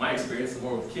my experience is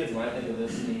more with kids when I think of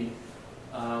this need,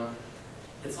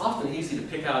 it's often easy to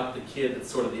pick out the kid that's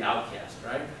sort of the outcast,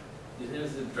 right? You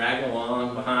just drag them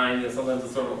along behind, you know, sometimes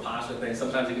it's sort of a posture thing,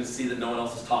 sometimes you can see that no one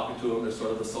else is talking to them, they're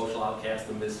sort of the social outcast,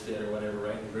 the misfit or whatever,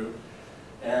 right, in the group.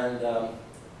 And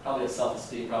probably a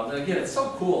self-esteem problem. And again, it's so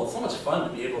cool, it's so much fun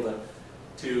to be able to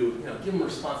you know, give them a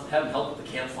response, have them help with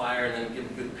the campfire, and then give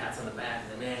them good pats on the back,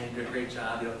 and then, man, you did a great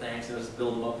job, you know, thanks, and just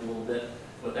build them up a little bit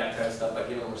with that kind of stuff by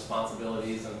giving them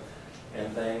responsibilities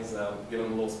and things, giving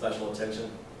them a little special attention.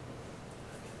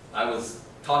 I was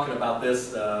talking about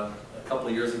this a couple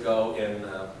of years ago in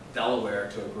Delaware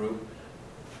to a group,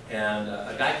 and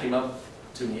a guy came up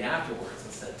to me afterwards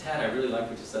and said, Tad, I really like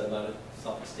what you said about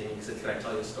self-esteem. He said, can I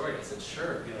tell you a story? I said,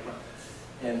 sure. You know,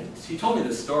 and he told me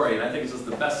this story, and I think it's just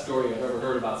the best story I've ever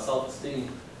heard about self-esteem.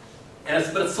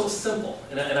 But it's so simple,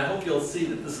 and I hope you'll see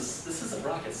that this isn't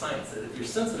rocket science. That if you're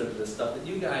sensitive to this stuff, that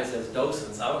you guys as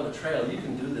docents out on the trail, you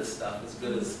can do this stuff as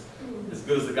good as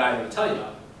the guy I'm going to tell you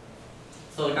about.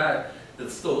 So the guy,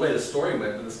 that's still the way the story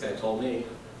went, but this guy told me.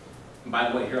 And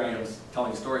by the way, here I am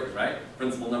telling stories, right?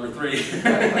 Principle number 3.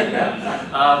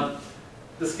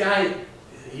 This guy,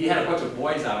 he had a bunch of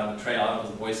boys out on the trail. I don't know if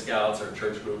it was Boy Scouts or a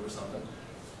church group or something.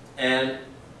 And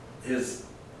his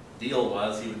deal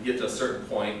was he would get to a certain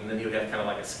point, and then he would have kind of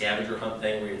like a scavenger hunt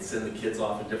thing where he'd send the kids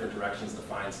off in different directions to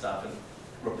find stuff and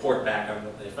report back on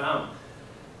what they found.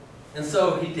 And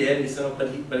so he did. He said, but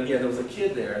again, there was a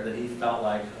kid there that he felt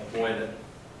like a boy that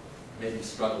maybe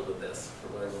struggled with this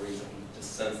for whatever reason. He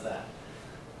just sensed that.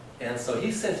 And so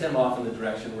he sent him off in the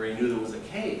direction where he knew there was a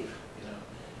cave, you know.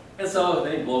 And so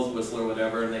then he blows a whistle or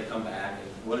whatever, and they come back, and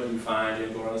what did you find? You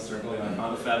go around a circle, you know, I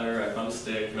found a feather, I found a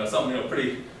stick, you know, something, you know,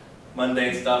 pretty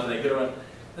mundane stuff. And they get around.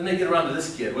 Then they get around to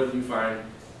this kid. What did you find? And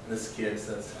this kid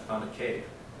says, I found a cave.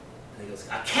 And he goes,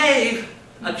 a cave?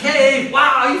 A cave?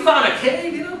 Wow, you found a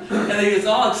cave, you know? And he gets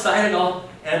all excited,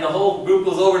 and the whole group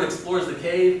goes over and explores the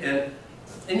cave. And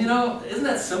you know, isn't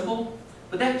that simple?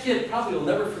 But that kid probably will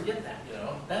never forget that, you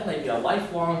know? That might be a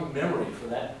lifelong memory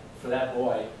for that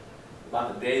boy.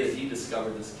 about the day that he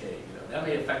discovered this cave. You know, that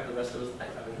may affect the rest of his life.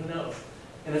 I mean, who knows?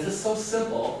 And it's just so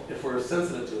simple, if we're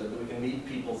sensitive to it, that we can meet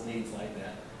people's needs like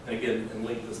that. And again, and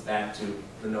link this back to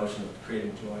the notion of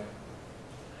creating joy.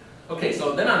 Okay,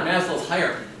 so then on Maslow's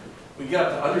hierarchy, we get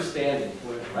up to understanding,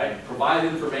 right? Provide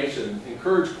information,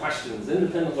 encourage questions,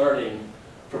 independent learning,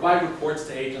 provide reports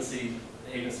to agency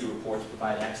reports,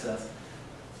 provide access.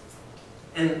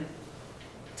 And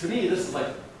to me, this is like,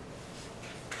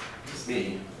 just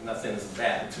me, I'm not saying this is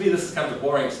bad, but to me this is kind of the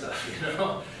boring stuff, you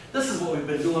know? This is what we've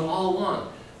been doing all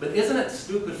along. But isn't it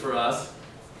stupid for us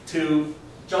to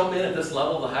jump in at this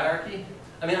level of the hierarchy?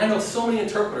 I mean, I know so many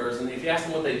interpreters, and if you ask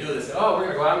them what they do, they say, oh, we're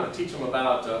going to go out, I'm going to teach them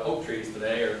about oak trees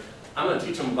today, or I'm going to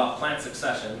teach them about plant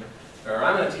succession, or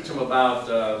I'm going to teach them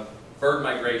about bird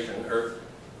migration,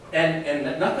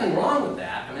 and nothing wrong with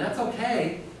that. I mean, that's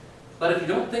okay. But if you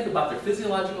don't think about their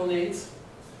physiological needs,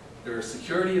 their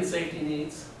security and safety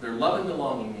needs, their love and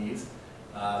belonging needs,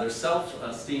 their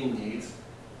self-esteem needs,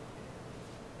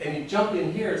 and you jump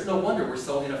in here, it's no wonder we're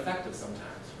so ineffective sometimes,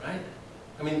 right?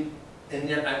 I mean, and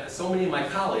yet so many of my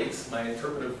colleagues, my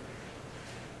interpretive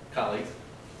colleagues,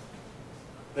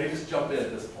 they just jump in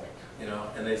at this point, you know,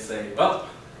 and they say, well,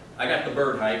 I got the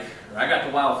bird hike, or I got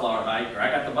the wildflower hike, or I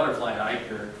got the butterfly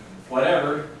hike, or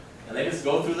whatever, and they just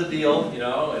go through the deal, you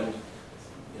know, and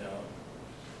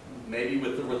maybe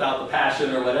without the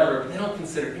passion or whatever, but they don't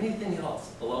consider anything else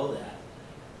below that.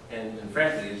 And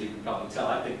frankly, as you can probably tell,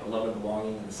 I think the love and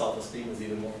belonging and self-esteem is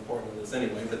even more important than this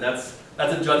anyway, but that's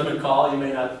a judgment call. You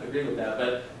may not agree with that,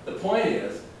 but the point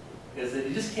is that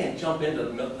you just can't jump into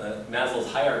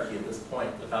Maslow's hierarchy at this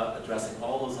point without addressing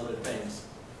all those other things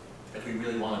if we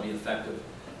really want to be effective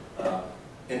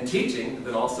in teaching,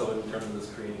 but also in terms of this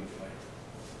creating joy.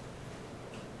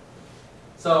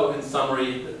 So, in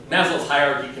summary, Maslow's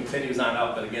hierarchy continues on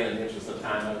up, but again, in the interest of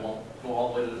time, I won't go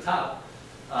all the way to the top.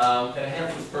 It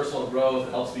enhances personal growth,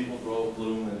 it helps people grow,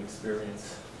 bloom, and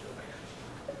experience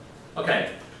joy.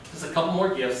 Okay, just a couple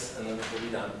more gifts, and then we'll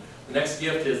be done. The next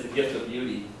gift is the gift of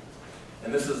beauty.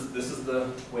 And this is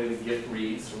the way the gift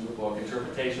reads from the book.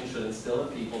 Interpretation should instill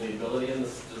in people the ability and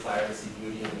the desire to see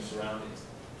beauty in their surroundings.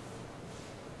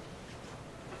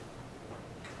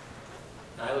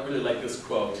 I really like this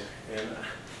quote, and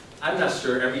I'm not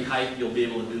sure every hike you'll be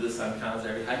able to do this on Konza,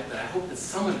 every hike, but I hope that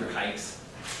some of your hikes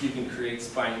you can create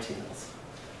spine tingles.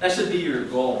 That should be your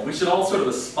goal. We should all sort of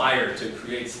aspire to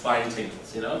create spine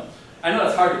tingles, you know? I know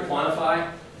it's hard to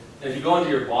quantify, and if you go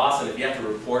into your boss and if you have to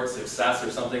report success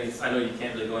or something, I know you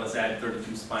can't really go in and say I had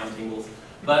 32 spine tingles,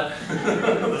 but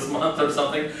this month or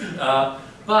something,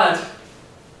 but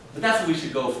that's what we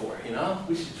should go for, you know?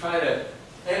 We should try to,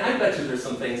 and I bet you there's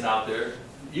some things out there.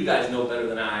 You guys know better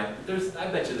than I. I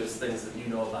bet you there's things that you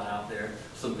know about out there,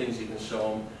 some things you can show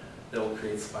them that will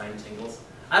create spine tingles.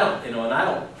 I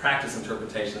don't practice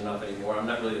interpretation enough anymore. I'm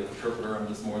not really an interpreter. I'm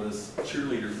just more this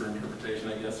cheerleader for interpretation,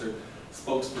 I guess, or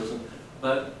spokesperson.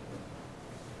 But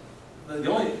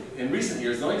in recent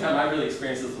years, the only time I really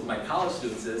experienced this with my college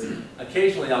students is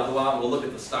occasionally I'll go out and we'll look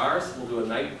at the stars. We'll do a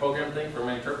night program thing for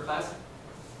my interpret class.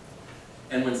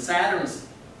 And when Saturn's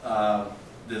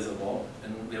visible,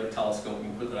 and we have a telescope,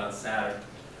 and we put it on Saturn.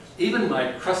 Even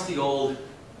my crusty old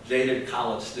jaded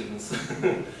college students,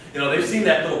 you know, they've seen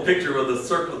that little picture of the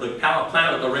circle, the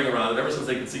planet with the ring around it ever since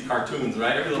they could see cartoons,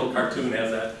 right? Every little cartoon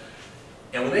has that.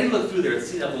 And when they look through there and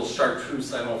see that little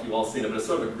chartreuse, I don't know if you've all seen it, but it's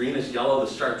sort of a greenish yellow,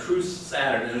 the chartreuse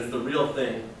Saturn, and it's the real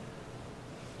thing.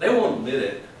 They won't admit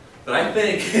it, but I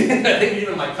think, I think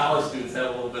even my college students have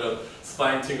a little bit of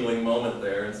spine-tingling moment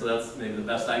there, and so that's maybe the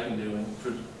best I can do in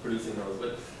producing those.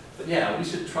 But yeah, we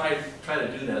should try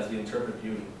to do that as we interpret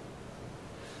beauty.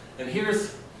 And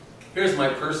here's my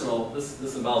personal,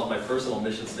 this involves my personal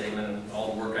mission statement and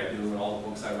all the work I do and all the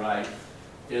books I write,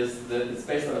 is that it's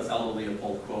based on this Elder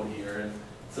Leopold quote here. And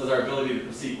it says our ability to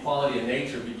perceive quality in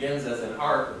nature begins as an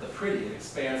art with the pretty. It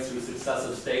expands through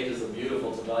successive stages of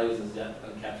beautiful to values as yet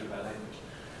uncaptured by language.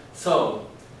 So,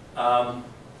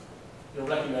 you'll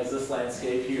recognize this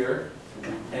landscape here,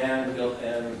 and the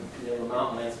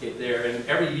mountain landscape there. And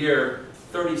every year,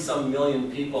 30-some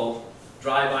million people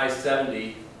drive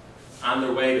I-70 on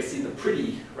their way to see the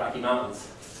pretty Rocky Mountains.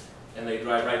 And they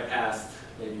drive right past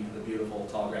maybe the beautiful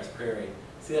tall grass prairie.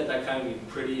 See that kind of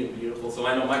pretty and beautiful? So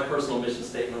I know my personal mission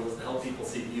statement was to help people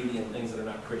see beauty in things that are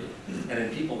not pretty, and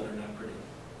in people that are not pretty.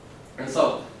 And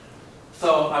so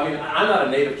I mean, I'm not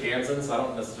a native Kansan, so I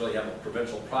don't necessarily have a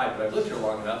provincial pride, but I've lived here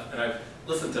long enough, and I've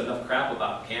listened to enough crap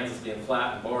about Kansas being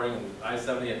flat and boring and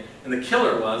I-70, and the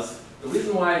killer was, the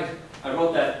reason why I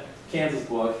wrote that Kansas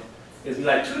book is because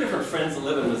I had two different friends that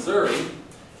live in Missouri,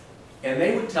 and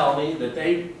they would tell me that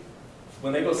they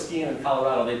when they go skiing in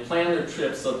Colorado, they plan their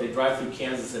trips so that they drive through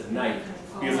Kansas at night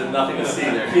because there's nothing to see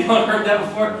there. You haven't heard that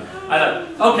before? I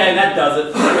thought, okay, that does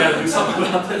it. I got to do something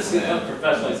about this,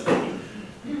 professionally speaking.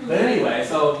 But anyway,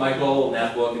 so my goal in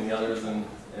that book and the others and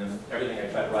everything I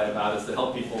try to write about is to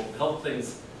help people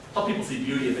see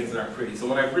beauty in things that aren't pretty. So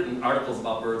when I've written articles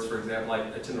about birds, for example, I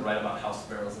tend to write about house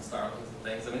sparrows and starlings and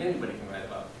things. I mean, anybody can write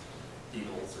about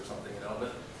eagles or something,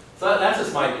 But so that's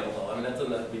just my deal, though. I mean, that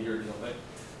doesn't have to be your deal,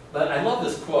 But I love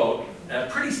this quote.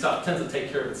 Pretty stuff tends to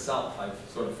take care of itself, I've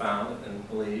sort of found and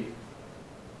believe.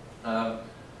 And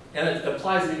it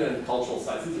applies even in cultural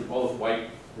sites. These are both white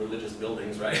religious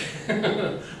buildings, right?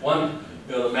 One,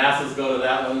 the masses go to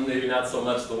that one, maybe not so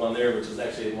much the one there, which is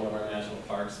actually in one of our national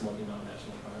parks, Smoky Mountain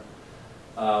National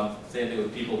Park. Same thing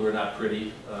with people who are not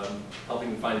pretty,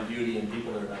 helping to find beauty in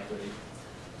people that are not pretty.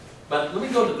 But let me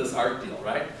go to this art deal,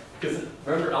 right? Because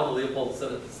remember Aldo Leopold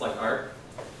said it's like art?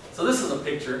 So this is a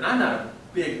picture, and I'm not a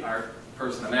big art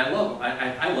person. I mean, I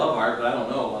love art, but I don't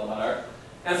know a lot about art.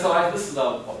 And so this is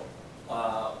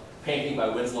a painting by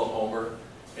Winslow Homer,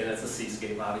 and it's a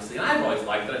seascape, obviously. And I've always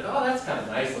liked it. I thought, oh, that's kind of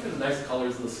nice. Look at the nice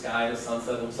colors of the sky, the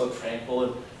sunset, and so tranquil.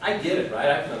 And I get it, right?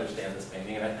 I can understand this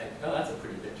painting, and I think, oh, that's a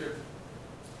pretty picture.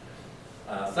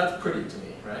 So that's pretty to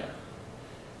me, right?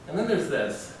 And then there's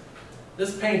this.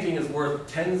 This painting is worth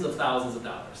tens of thousands of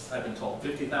dollars. I've been told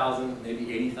 50,000,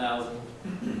 maybe 80,000,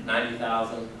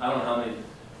 90,000. I don't know how many.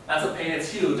 That's a painting.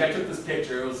 It's huge. I took this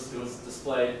picture. It was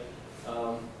displayed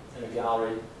in a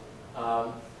gallery,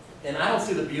 and I don't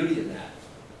see the beauty in that.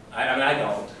 I mean, I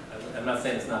don't. I'm not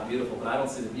saying it's not beautiful, but I don't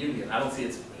see the beauty in it. I don't see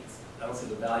I don't see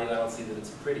the value. I don't see that it's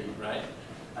pretty, right?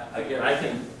 Again,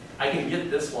 I can get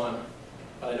this one,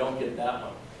 but I don't get that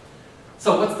one.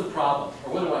 So what's the problem,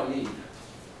 or what do I need?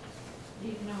 You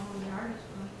need to know who the artist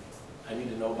was. I need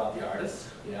to know about the artist.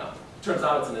 Yeah. Turns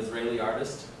out it's an Israeli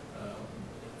artist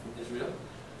from Israel.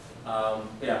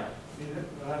 Yeah.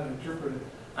 An interpreter.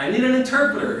 I need an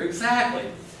interpreter. Exactly.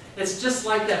 It's just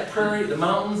like that prairie, the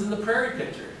mountains in the prairie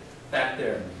picture back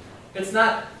there. It's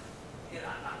not.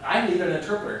 I need an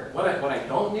interpreter. What I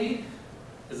don't need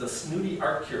is a snooty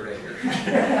art curator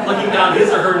looking down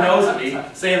his or her nose at me,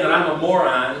 saying that I'm a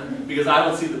moron because I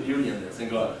don't see the beauty in this, and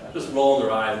go just rolling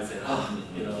their eyes and saying,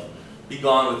 oh, be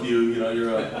gone with you.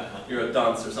 You're a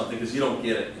dunce or something because you don't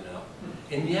get it.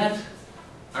 And yet,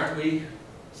 aren't we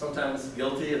sometimes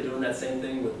guilty of doing that same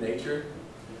thing with nature?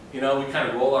 We kind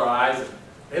of roll our eyes.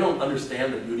 They don't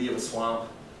understand the beauty of a swamp,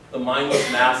 the mindless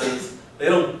masses. They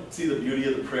don't see the beauty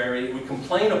of the prairie. We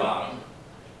complain about them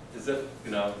as if,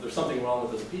 there's something wrong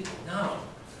with those people. No.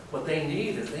 What they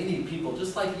need is they need people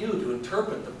just like you to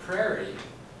interpret the prairie,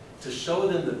 to show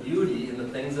them the beauty in the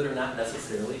things that are not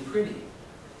necessarily pretty.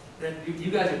 That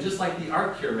you guys are just like the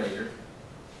art curator.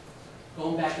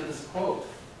 Going back to this quote.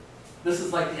 This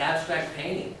is like the abstract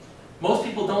painting. Most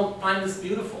people don't find this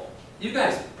beautiful. You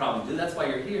guys probably do. That's why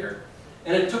you're here.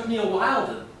 And it took me a while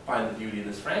to find the beauty in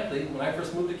this, frankly. When I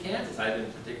first moved to Kansas, I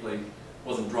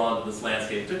wasn't drawn to this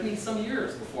landscape. It took me some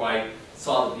years before I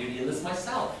saw the beauty in this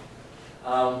myself.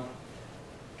 And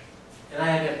I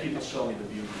had to have people show me the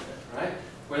beauty in it, right?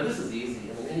 Where this is easy.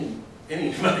 I mean,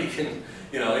 anybody can,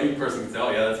 any person can say,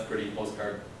 oh yeah, that's pretty,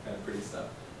 postcard kind of pretty stuff.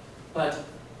 But,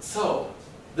 so,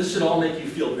 this should all make you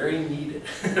feel very needed,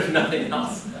 if nothing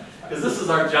else. Because this is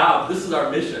our job, this is our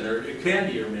mission, or it can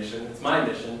be your mission, it's my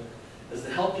mission, is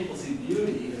to help people see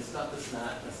beauty in stuff that's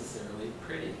not necessarily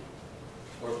pretty.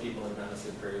 Or people that are not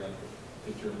necessarily pretty, like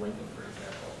the picture of Lincoln, for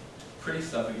example. Pretty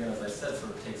stuff, again, as I said,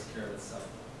 sort of takes care of itself.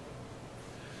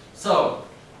 So,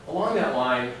 along that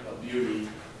line of beauty,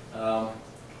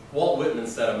 Walt Whitman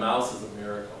said a mouse is a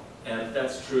miracle. And if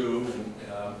that's true,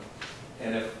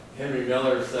 and if Henry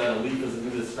Miller said a leaf is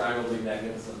an indescribably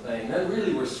magnificent thing, then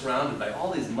really we're surrounded by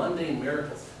all these mundane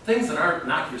miracles. Things that aren't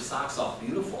knock your socks off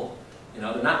beautiful.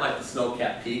 They're not like the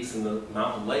snow-capped peaks and the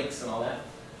mountain lakes and all that.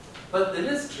 But it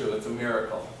is true, it's a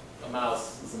miracle. A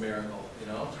mouse is a miracle,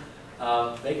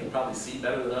 They can probably see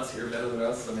better than us, hear better than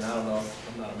us. I mean, I don't know,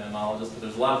 I'm not a mammologist, but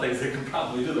there's a lot of things they can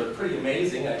probably do. They're pretty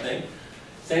amazing, I think.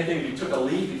 Same thing if you took a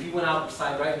leaf, if you went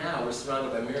outside right now, we're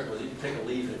surrounded by miracles. You can take a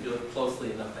leaf and if you look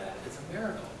closely enough at it, it's a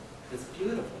miracle. It's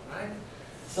beautiful, right?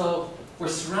 So we're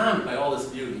surrounded by all this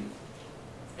beauty,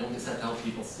 and we just have to help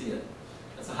people see it.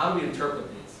 And so how do we interpret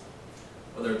these?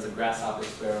 Whether it's a grasshopper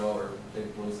sparrow or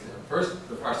big blue sparrow.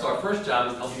 Our first job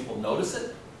is to help people notice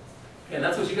it. And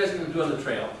that's what you guys are going to do on the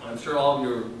trail. I'm sure all of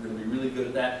you are going to be really good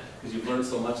at that because you've learned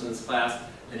so much in this class.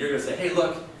 And you're going to say, hey,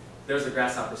 look, there's a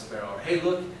grasshopper sparrow. Or, hey,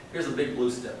 look, here's a big blue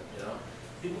stem.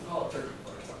 People call it turkey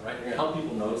or something, right? You're going to help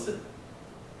people notice it.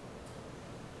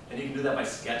 And you can do that by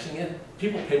sketching it.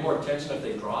 People pay more attention if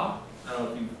they draw. I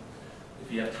don't know if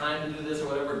if you have time to do this or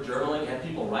whatever, journaling, have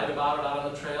people write about it out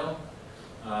on the trail.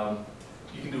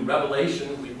 You can do revelation.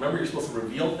 Remember, you're supposed to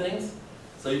reveal things.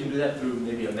 So you can do that through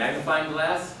maybe a magnifying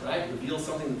glass, right? Reveal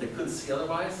something that they couldn't see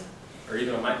otherwise, or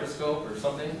even a microscope or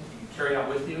something you can carry out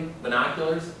with you.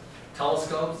 Binoculars,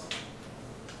 telescopes.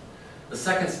 The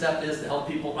second step is to help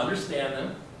people understand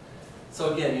them.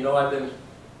 So again, you know, I've been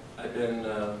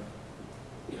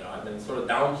sort of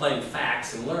downplaying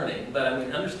facts and learning, but I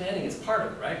mean, understanding is part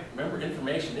of it, right? Remember,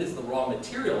 information is the raw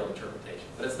material of interpretation,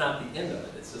 but it's not the end of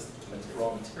it. It's just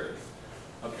raw material.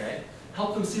 Okay?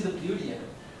 Help them see the beauty in it.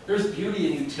 There's beauty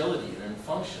in utility and in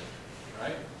function,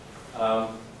 right?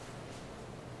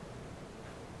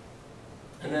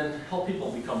 And then help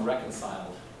people become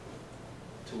reconciled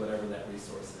to whatever that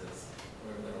resource is,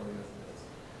 whatever that organism is.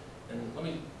 And let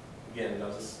me, again,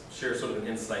 I'll just share sort of an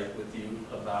insight with you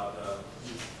about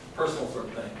personal sort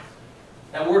of thing.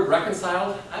 That word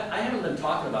reconciled, I haven't been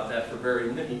talking about that for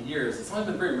very many years. It's only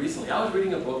been very recently. I was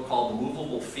reading a book called The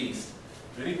Movable Feast.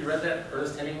 Have any of you read that?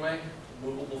 Ernest Hemingway,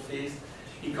 Movable Feast.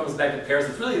 He comes back to Paris.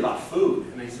 It's really about food,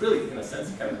 and he's really, in a sense,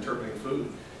 kind of interpreting food.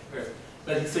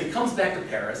 But so he comes back to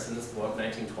Paris in this book,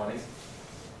 1920s,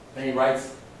 and he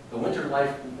writes, "The winter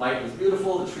light was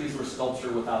beautiful. The trees were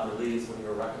sculpture without their leaves when you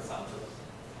were reconciled to them."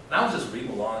 And I was just reading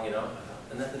along, you know,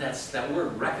 and that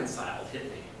word reconciled hit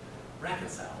me.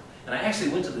 Reconciled. And I actually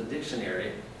went to the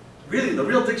dictionary, really the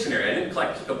real dictionary. I didn't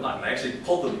like click a button. I actually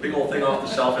pulled the big old thing off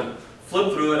the shelf and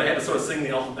flipped through it. I had to sort of sing the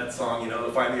alphabet song, you know,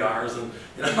 to find the R's and,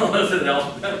 you know, listen to the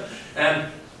alphabet.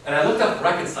 And I looked up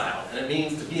reconciled, and it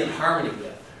means to be in harmony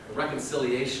with.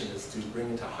 Reconciliation is to bring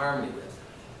into harmony with.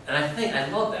 And I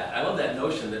love that. I love that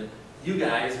notion that you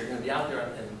guys are going to be out there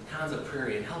in Konza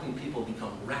Prairie and helping people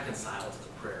become reconciled to the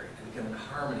prairie and become in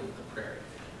harmony with the prairie.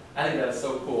 I think that's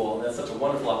so cool, and that's such a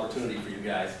wonderful opportunity for you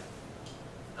guys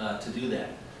to do that.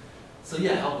 So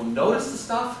yeah, help them notice the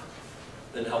stuff,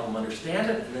 then help them understand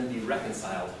it, and then be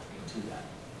reconciled to that.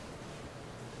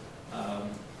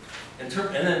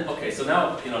 And then, okay, so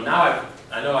now, you know,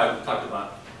 I know I've talked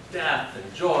about death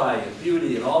and joy and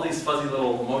beauty and all these fuzzy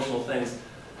little emotional things,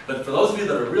 but for those of you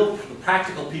that are real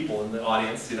practical people in the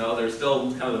audience, you know, they're still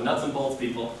kind of the nuts and bolts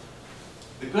people,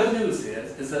 the good news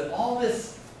is that all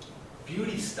this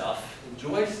beauty stuff and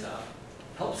joy stuff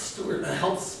helps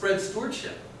spread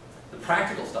stewardship. The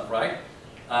practical stuff, right?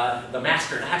 The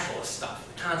Master Naturalist stuff,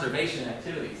 the conservation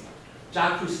activities.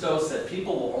 Jacques Cousteau said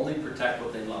people will only protect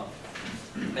what they love.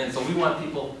 And so we want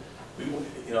people,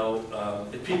 you know,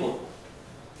 if people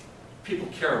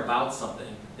care about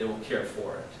something, they will care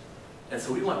for it. And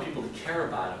so we want people to care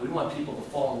about it. We want people to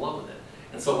fall in love with it.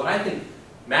 And so what I think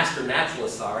Master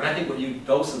Naturalists are, and I think what you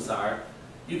docents are,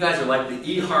 you guys are like the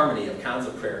eHarmony of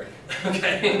Konza Prairie.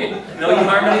 Okay? You know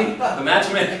eHarmony? The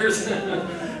matchmakers?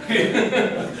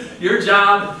 Your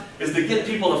job is to get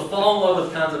people to fall in love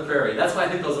with Konza Prairie. That's why I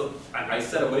think those, I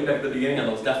said it way back at the beginning on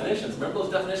those definitions. Remember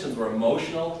those definitions were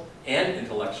emotional and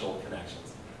intellectual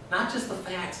connections. Not just the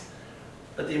facts,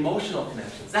 but the emotional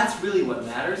connections. That's really what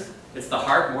matters. It's the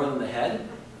heart more than the head.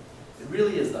 It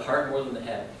really is the heart more than the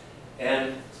head.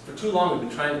 And for too long we've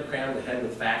been trying to cram the head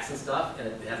with facts and stuff, and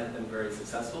it hasn't been very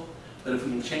successful. But if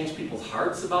we can change people's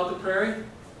hearts about the prairie,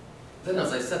 then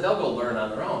as I said, they'll go learn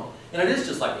on their own. And it is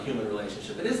just like a human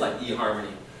relationship. It is like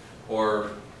eHarmony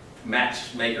or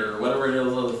Matchmaker or whatever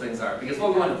those other things are. Because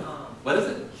what we want to, what is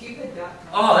it? Cupid.com.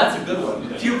 Oh, that's a good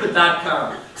one.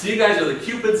 Cupid.com. So you guys are the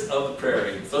Cupids of the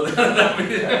prairie. So because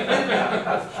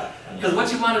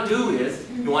what you want to do is,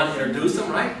 you want to introduce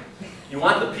them, right? You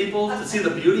want the people to see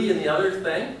the beauty in the other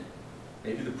thing.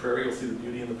 Maybe the prairie will see the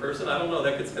beauty in the person. I don't know.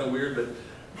 That gets kind of weird,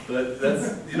 but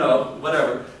that's, you know,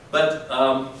 whatever. But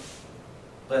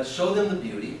show them the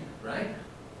beauty, right?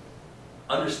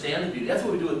 Understand the beauty. That's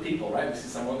what we do with people, right? We see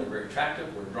someone, they're very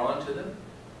attractive, we're drawn to them.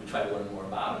 We try to learn more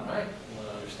about them, right? We want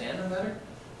to understand them better.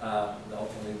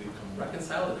 Ultimately, we become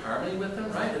reconciled in harmony with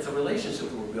them, right? It's a relationship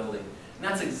that we're building. And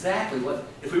that's exactly what,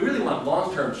 if we really want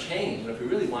long-term change, and if we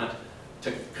really want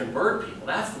to convert people,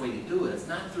 that's the way you do it. It's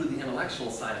not through the intellectual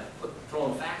side of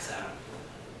throwing facts at them.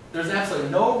 There's absolutely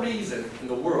no reason in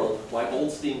the world why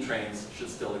old steam trains should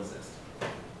still exist.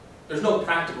 There's no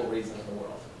practical reason in the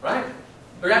world, right?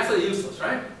 They're absolutely useless,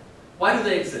 right? Why do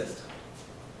they exist?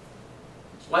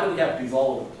 Why do we have these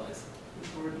all over the place?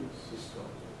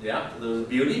 Yeah, there's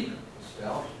beauty.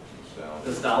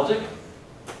 Nostalgic.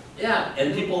 Yeah,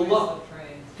 and people love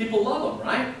them,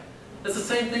 right? It's the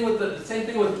same thing with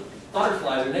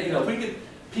butterflies. And you know, if we could,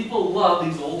 people love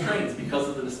these old trains because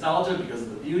of the nostalgia, because of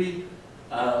the beauty.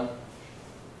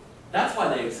 That's why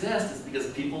they exist, is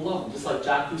because people love them. Just like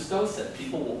Jacques Cousteau said,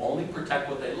 people will only protect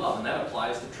what they love, and that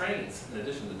applies to trains in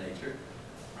addition to nature,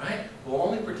 right? We'll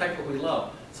only protect what we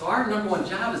love. So our #1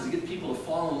 job is to get people to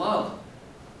fall in love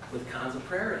with Konza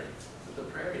Prairie, with the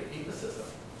prairie ecosystem.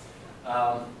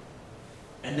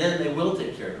 And then they will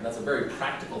take care of it. That's a very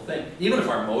practical thing. Even if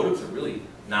our motives are really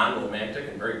non-romantic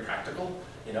and very practical,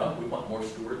 you know, we want more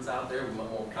stewards out there, we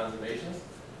want more conservationists,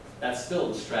 that's still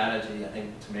the strategy, I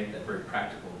think, to make that very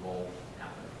practical goal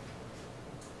happen.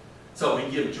 So we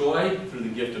give joy through the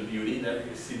gift of beauty. That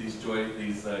you see these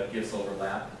gifts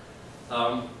overlap.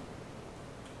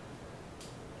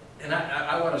 And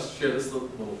I want to share this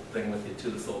little thing with you too,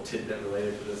 this little tidbit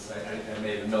related to this. I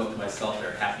made a note to myself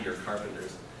there, happier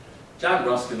carpenters. John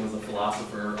Ruskin was a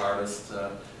philosopher, artist,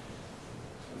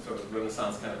 sort of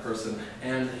Renaissance kind of person,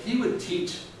 and he would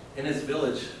teach in his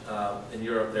village in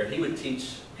Europe there, he would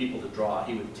teach people to draw.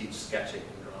 He would teach sketching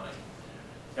and drawing.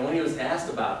 And when he was asked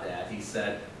about that, he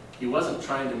said he wasn't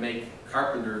trying to make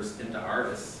carpenters into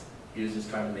artists, he was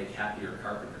just trying to make happier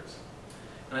carpenters.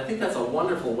 And I think that's a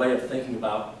wonderful way of thinking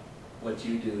about what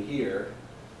you do here.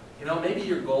 You know, maybe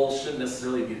your goal shouldn't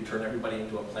necessarily be to turn everybody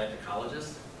into a plant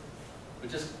ecologist, but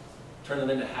just turn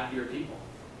them into happier people,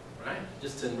 right?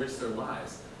 Just to enrich their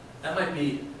lives. That might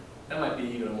be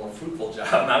even a more fruitful job.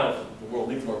 I don't know if the world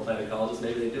needs more plant ecologists,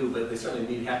 maybe they do, but they certainly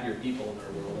need happier people in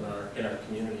our world, in our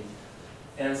community.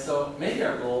 And so maybe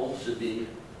our goal should be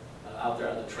out there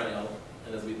on the trail,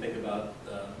 and as we think about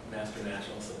Master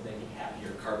Naturalists and making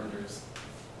happier carpenters,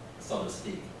 so to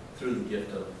speak, through the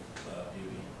gift of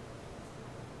beauty.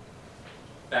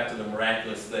 Back to the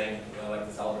miraculous thing, I like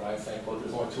this Albert Einstein quote,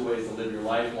 there's only 2 ways to live your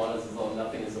life. One is as though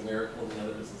nothing is a miracle, and the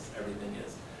other is as everything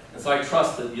is. And so I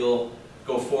trust that you'll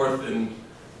go forth and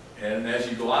as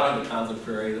you go out on the Konza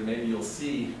Prairie, that maybe you'll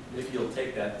see, if you'll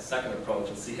take that second approach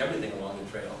and see everything along the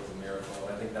trail as a miracle.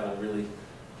 I think that'll really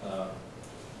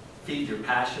feed your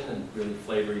passion and really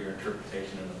flavor your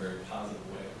interpretation in a very positive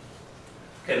way.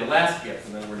 Okay, the last gift,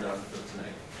 and then we're done for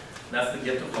tonight. And that's the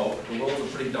gift of hope. The world's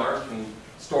a pretty dark and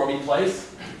stormy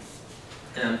place,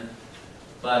 and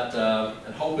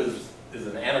hope is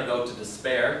an antidote to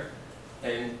despair.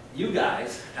 And you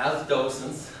guys, as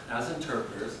docents, as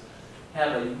interpreters,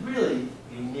 have a really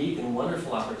unique and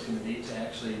wonderful opportunity to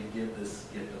actually give this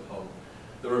gift of hope.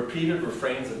 The repeated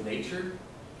refrains of nature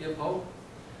give hope.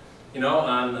 You know,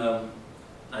 on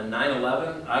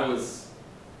 9/11, I was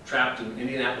trapped in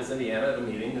Indianapolis, Indiana at a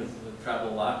meeting. I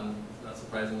traveled a lot, and not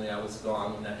surprisingly, I was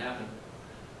gone when that happened.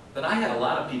 But I had a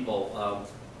lot of people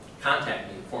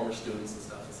contact me, former students and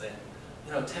stuff, and say,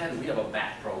 you know, Ted, we have a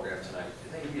BAT program tonight. Do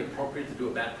you think it'd be appropriate to do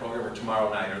a BAT program or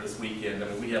tomorrow night or this weekend? I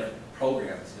mean, we have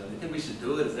programs. You know, do you think we should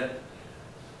do it? Is that?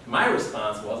 My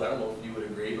response was, I don't know if you would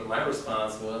agree, but my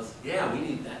response was, yeah, we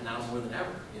need that now more than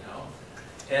ever, you know.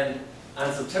 And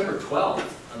on September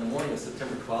 12th, on the morning of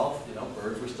September 12th, you know,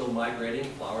 birds were still migrating,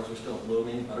 flowers were still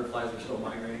blooming, butterflies were still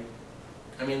migrating.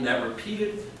 I mean, that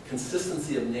repeated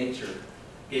consistency of nature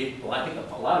gave, well, I think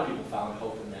a lot of people found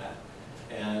hope in that.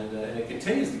 And it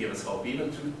continues to give us hope,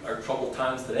 even through our troubled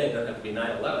times today. It doesn't have to be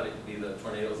 9/11, it could be the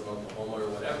tornadoes in Oklahoma or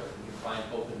whatever. We can find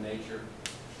hope in nature.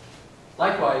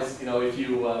 Likewise, you know, if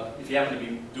you happen to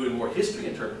be doing more history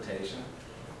interpretation,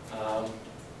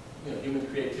 you know, human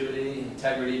creativity,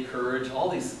 integrity, courage, all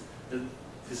these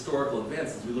historical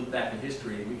events, as we look back in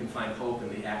history, we can find hope in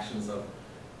the actions of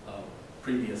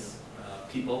previous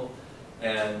people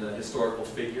and historical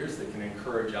figures that can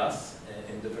encourage us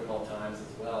in difficult times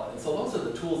as well. And so those are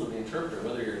the tools of the interpreter,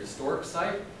 whether you're at a historic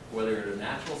site, or whether you're at a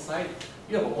natural site,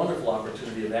 you have a wonderful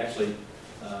opportunity of actually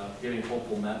giving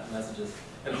hopeful messages.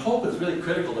 And hope is really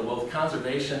critical to both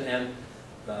conservation and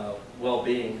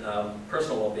well-being,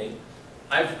 personal well-being.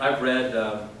 I've read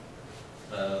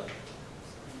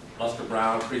Buster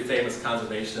Brown, pretty famous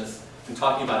conservationist, in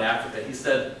talking about Africa. He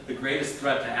said the greatest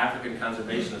threat to African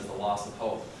conservation is the loss of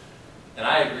hope. And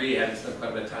I agree, having spent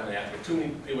quite a bit of time in Africa. Too many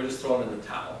people were just thrown in the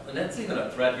towel. And that's even a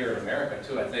threat here in America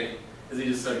too, I think, is you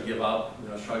just sort of give up, you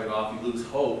know, shrug it off, you lose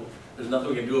hope. There's nothing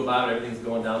we can do about it, everything's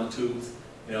going down the tubes.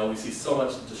 You know, we see so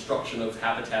much destruction of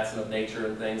habitats and of nature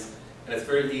and things, and it's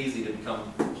very easy to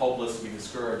become hopeless, to be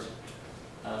discouraged.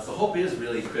 So hope is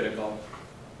really critical.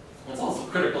 It's also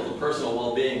critical to personal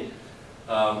well-being.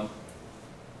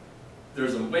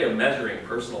 There's a way of measuring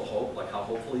personal hope, like how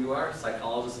hopeful you are,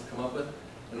 psychologists have come up with.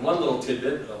 And one little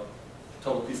tidbit, a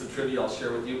total piece of trivia I'll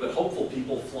share with you, but hopeful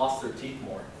people floss their teeth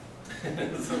more.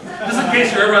 So, just in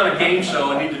case you're ever on a game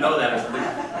show and need to know that or something.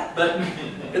 But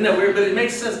isn't that weird? But it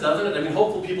makes sense, doesn't it? I mean,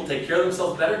 hopeful people take care of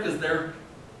themselves better because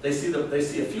they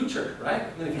see a future, right?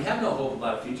 I mean, if you have no hope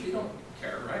about a future, you don't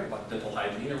care, right, about dental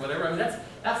hygiene or whatever. I mean,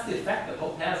 that's the effect that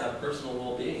hope has on personal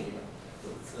well-being. You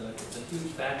know? It's a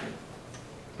huge factor.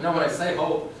 Now, when I say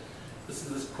hope, this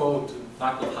is this quote,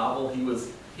 Václav Havel.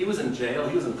 He was in jail.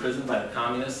 He was imprisoned by the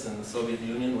communists in the Soviet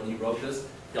Union when he wrote this.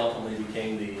 He ultimately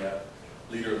became the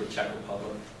leader of the Czech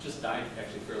Republic. Just died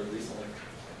actually fairly recently.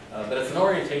 But it's an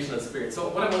orientation of spirit. So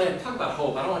when I talk about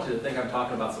hope, I don't want you to think I'm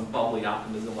talking about some bubbly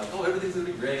optimism like, oh, everything's going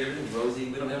to be great, everything's rosy,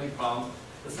 we don't have any problems.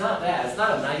 It's not that. It's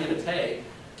not a naivete.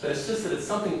 But it's just that it's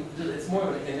something, it's more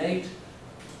of an innate,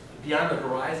 beyond the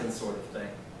horizon sort of thing.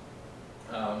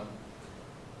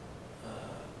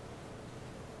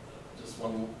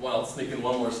 I'll sneak in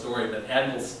one more story, but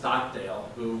Admiral Stockdale,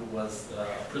 who was a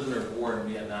prisoner of war in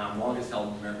Vietnam, longest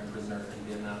held American prisoner in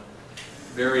Vietnam,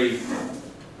 very,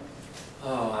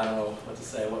 I don't know what to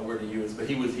say, what word to use, but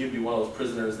he'd be one of those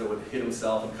prisoners that would hit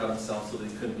himself and cut himself so that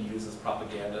he couldn't be used as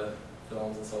propaganda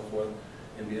films and so forth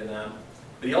in Vietnam.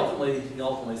 But he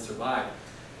ultimately survived.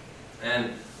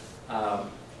 And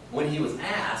when he was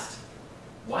asked,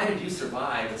 why did you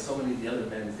survive and so many of the other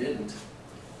men didn't?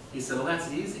 He said, well,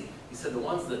 that's easy. He said the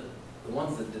ones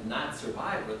that did not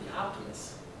survive were the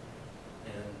optimists.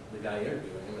 And the guy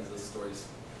interviewing him, as this story's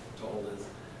told, is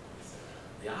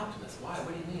the optimists. Why?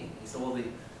 What do you mean? He said, well,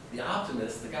 the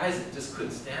optimists, the guys that just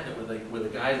couldn't stand it, were the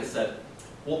guys that said,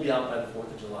 we'll be out by the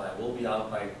 4th of July, we'll be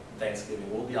out by Thanksgiving,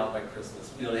 we'll be out by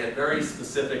Christmas. You know, they had very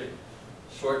specific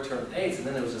short-term dates, and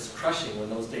then it was just crushing when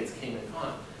those dates came and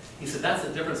gone. He said that's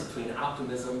the difference between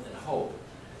optimism and hope.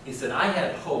 He said, I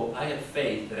had hope, I had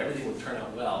faith that everything would turn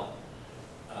out well.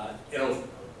 You know,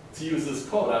 to use this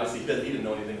quote, obviously he didn't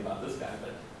know anything about this guy,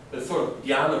 but it's sort of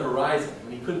beyond the horizon.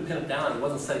 When he couldn't pin it down, he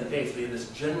wasn't setting dates, but he had this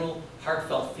general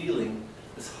heartfelt feeling,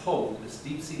 this hope, this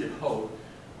deep-seated hope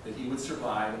that he would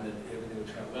survive and that everything would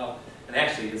turn out well. And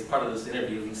actually, as part of this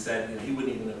interview, he said, you know,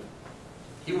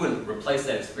 he wouldn't replace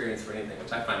that experience for anything,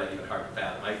 which I find that even hard to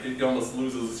fathom. He almost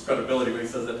loses his credibility when he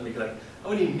says that to me. Like, oh,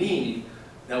 what do you mean?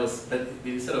 But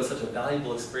he said it was such a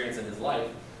valuable experience in his life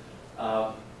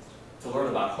to learn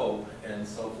about hope and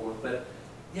so forth. But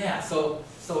yeah, so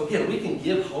again, we can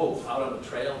give hope out on the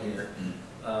trail here.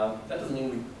 That doesn't mean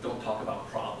we don't talk about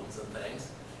problems and things,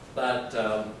 but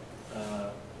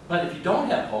if you don't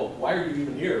have hope, why are you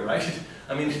even here, right?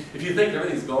 I mean, if you think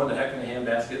everything's going to heck in a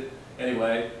handbasket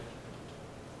anyway,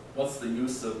 what's the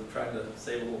use of trying to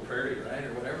save a little Prairie, right,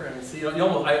 or whatever? I mean, see,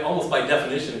 almost by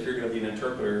definition, if you're going to be an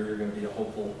interpreter, you're going to be a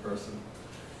hopeful person.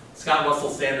 Scott Russell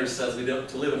Sanders says,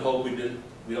 to live in hope, we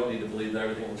don't need to believe that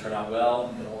everything will turn out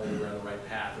well, and only we're on the right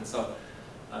path. And so,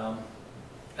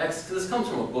 this comes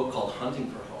from a book called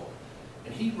Hunting for Hope.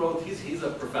 And he's a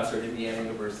professor at Indiana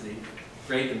University,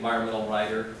 great environmental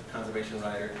writer, conservation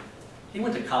writer. He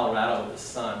went to Colorado with his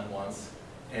son once,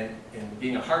 and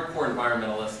being a hardcore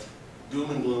environmentalist, doom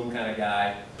and gloom kind of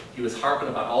guy, he was harping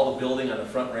about all the building on the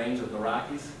Front Range of the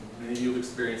Rockies. Many of you have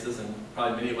experienced this, and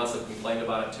probably many of us have complained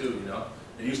about it too, you know.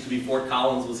 It used to be Fort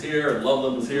Collins was here, and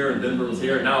Loveland was here, and Denver was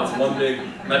here, and now it's one big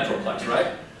metroplex, right?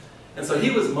 And so he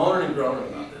was moaning and groaning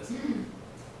about this.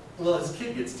 Well, his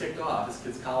kid gets ticked off, his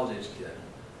kid's college-age kid,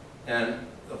 and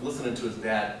of listening to his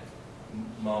dad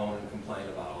moan and complain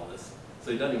about all this.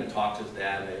 So he doesn't even talk to his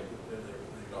dad. They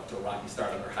go off to a rocky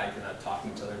start on their hike. They're not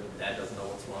talking to each other. The dad doesn't know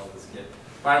what's wrong with his kid.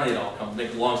 Finally, it all comes.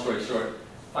 Make a long story short,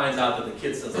 finds out that the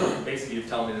kid says, oh, basically, you're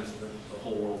telling me the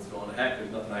whole world's going to heck.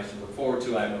 There's nothing I should look forward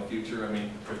to. I have no future. I mean,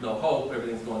 there's no hope.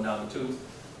 Everything's going down the tubes.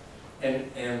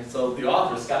 And so the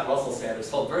author, Scott Russell Sanders,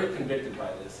 felt very convicted by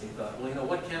this. He thought, well, you know,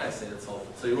 what can I say that's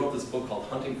hopeful? So he wrote this book called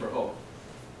Hunting for Hope.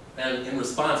 And in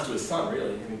response to his son,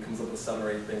 really, and he comes up with 7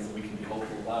 or 8 things that we can be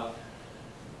hopeful about.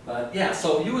 But yeah,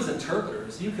 so you as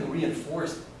interpreters, you can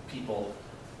reinforce people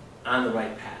on the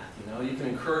right path. You know, you can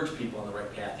encourage people on the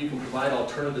right path. You can provide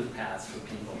alternative paths for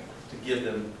people to give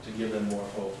them more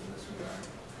hope in this regard.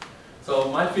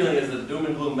 So my feeling is that doom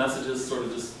and gloom messages sort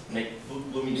of just make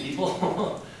gloomy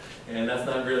people, and that's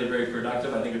not really very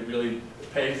productive. I think it really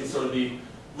pays to sort of be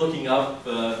looking up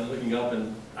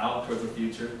and out towards the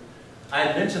future. I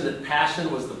had mentioned that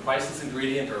passion was the priceless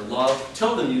ingredient, or love.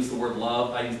 Tilden used the word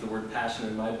love. I used the word passion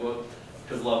in my book,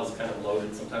 because love is kind of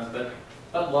loaded sometimes.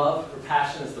 But love, or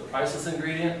passion, is the priceless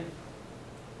ingredient.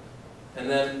 And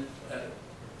then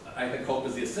I think hope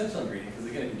is the essential ingredient,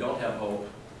 because again, if you don't have hope,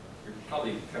 you're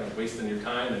probably kind of wasting your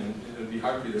time, and it would be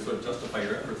hard for you to sort of justify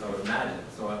your efforts, I would imagine.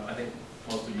 So I think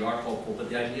most of you are hopeful, but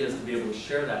the idea is to be able to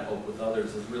share that hope with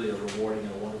others is really a rewarding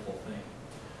and a wonderful thing.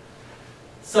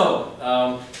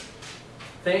 So,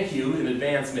 thank you in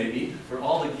advance, maybe, for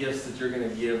all the gifts that you're going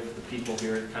to give the people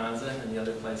here at Konza and the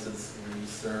other places where you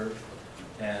serve.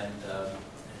 And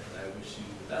I wish you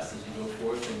the best as you go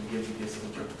forth and give the gifts of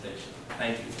interpretation.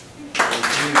 Thank you.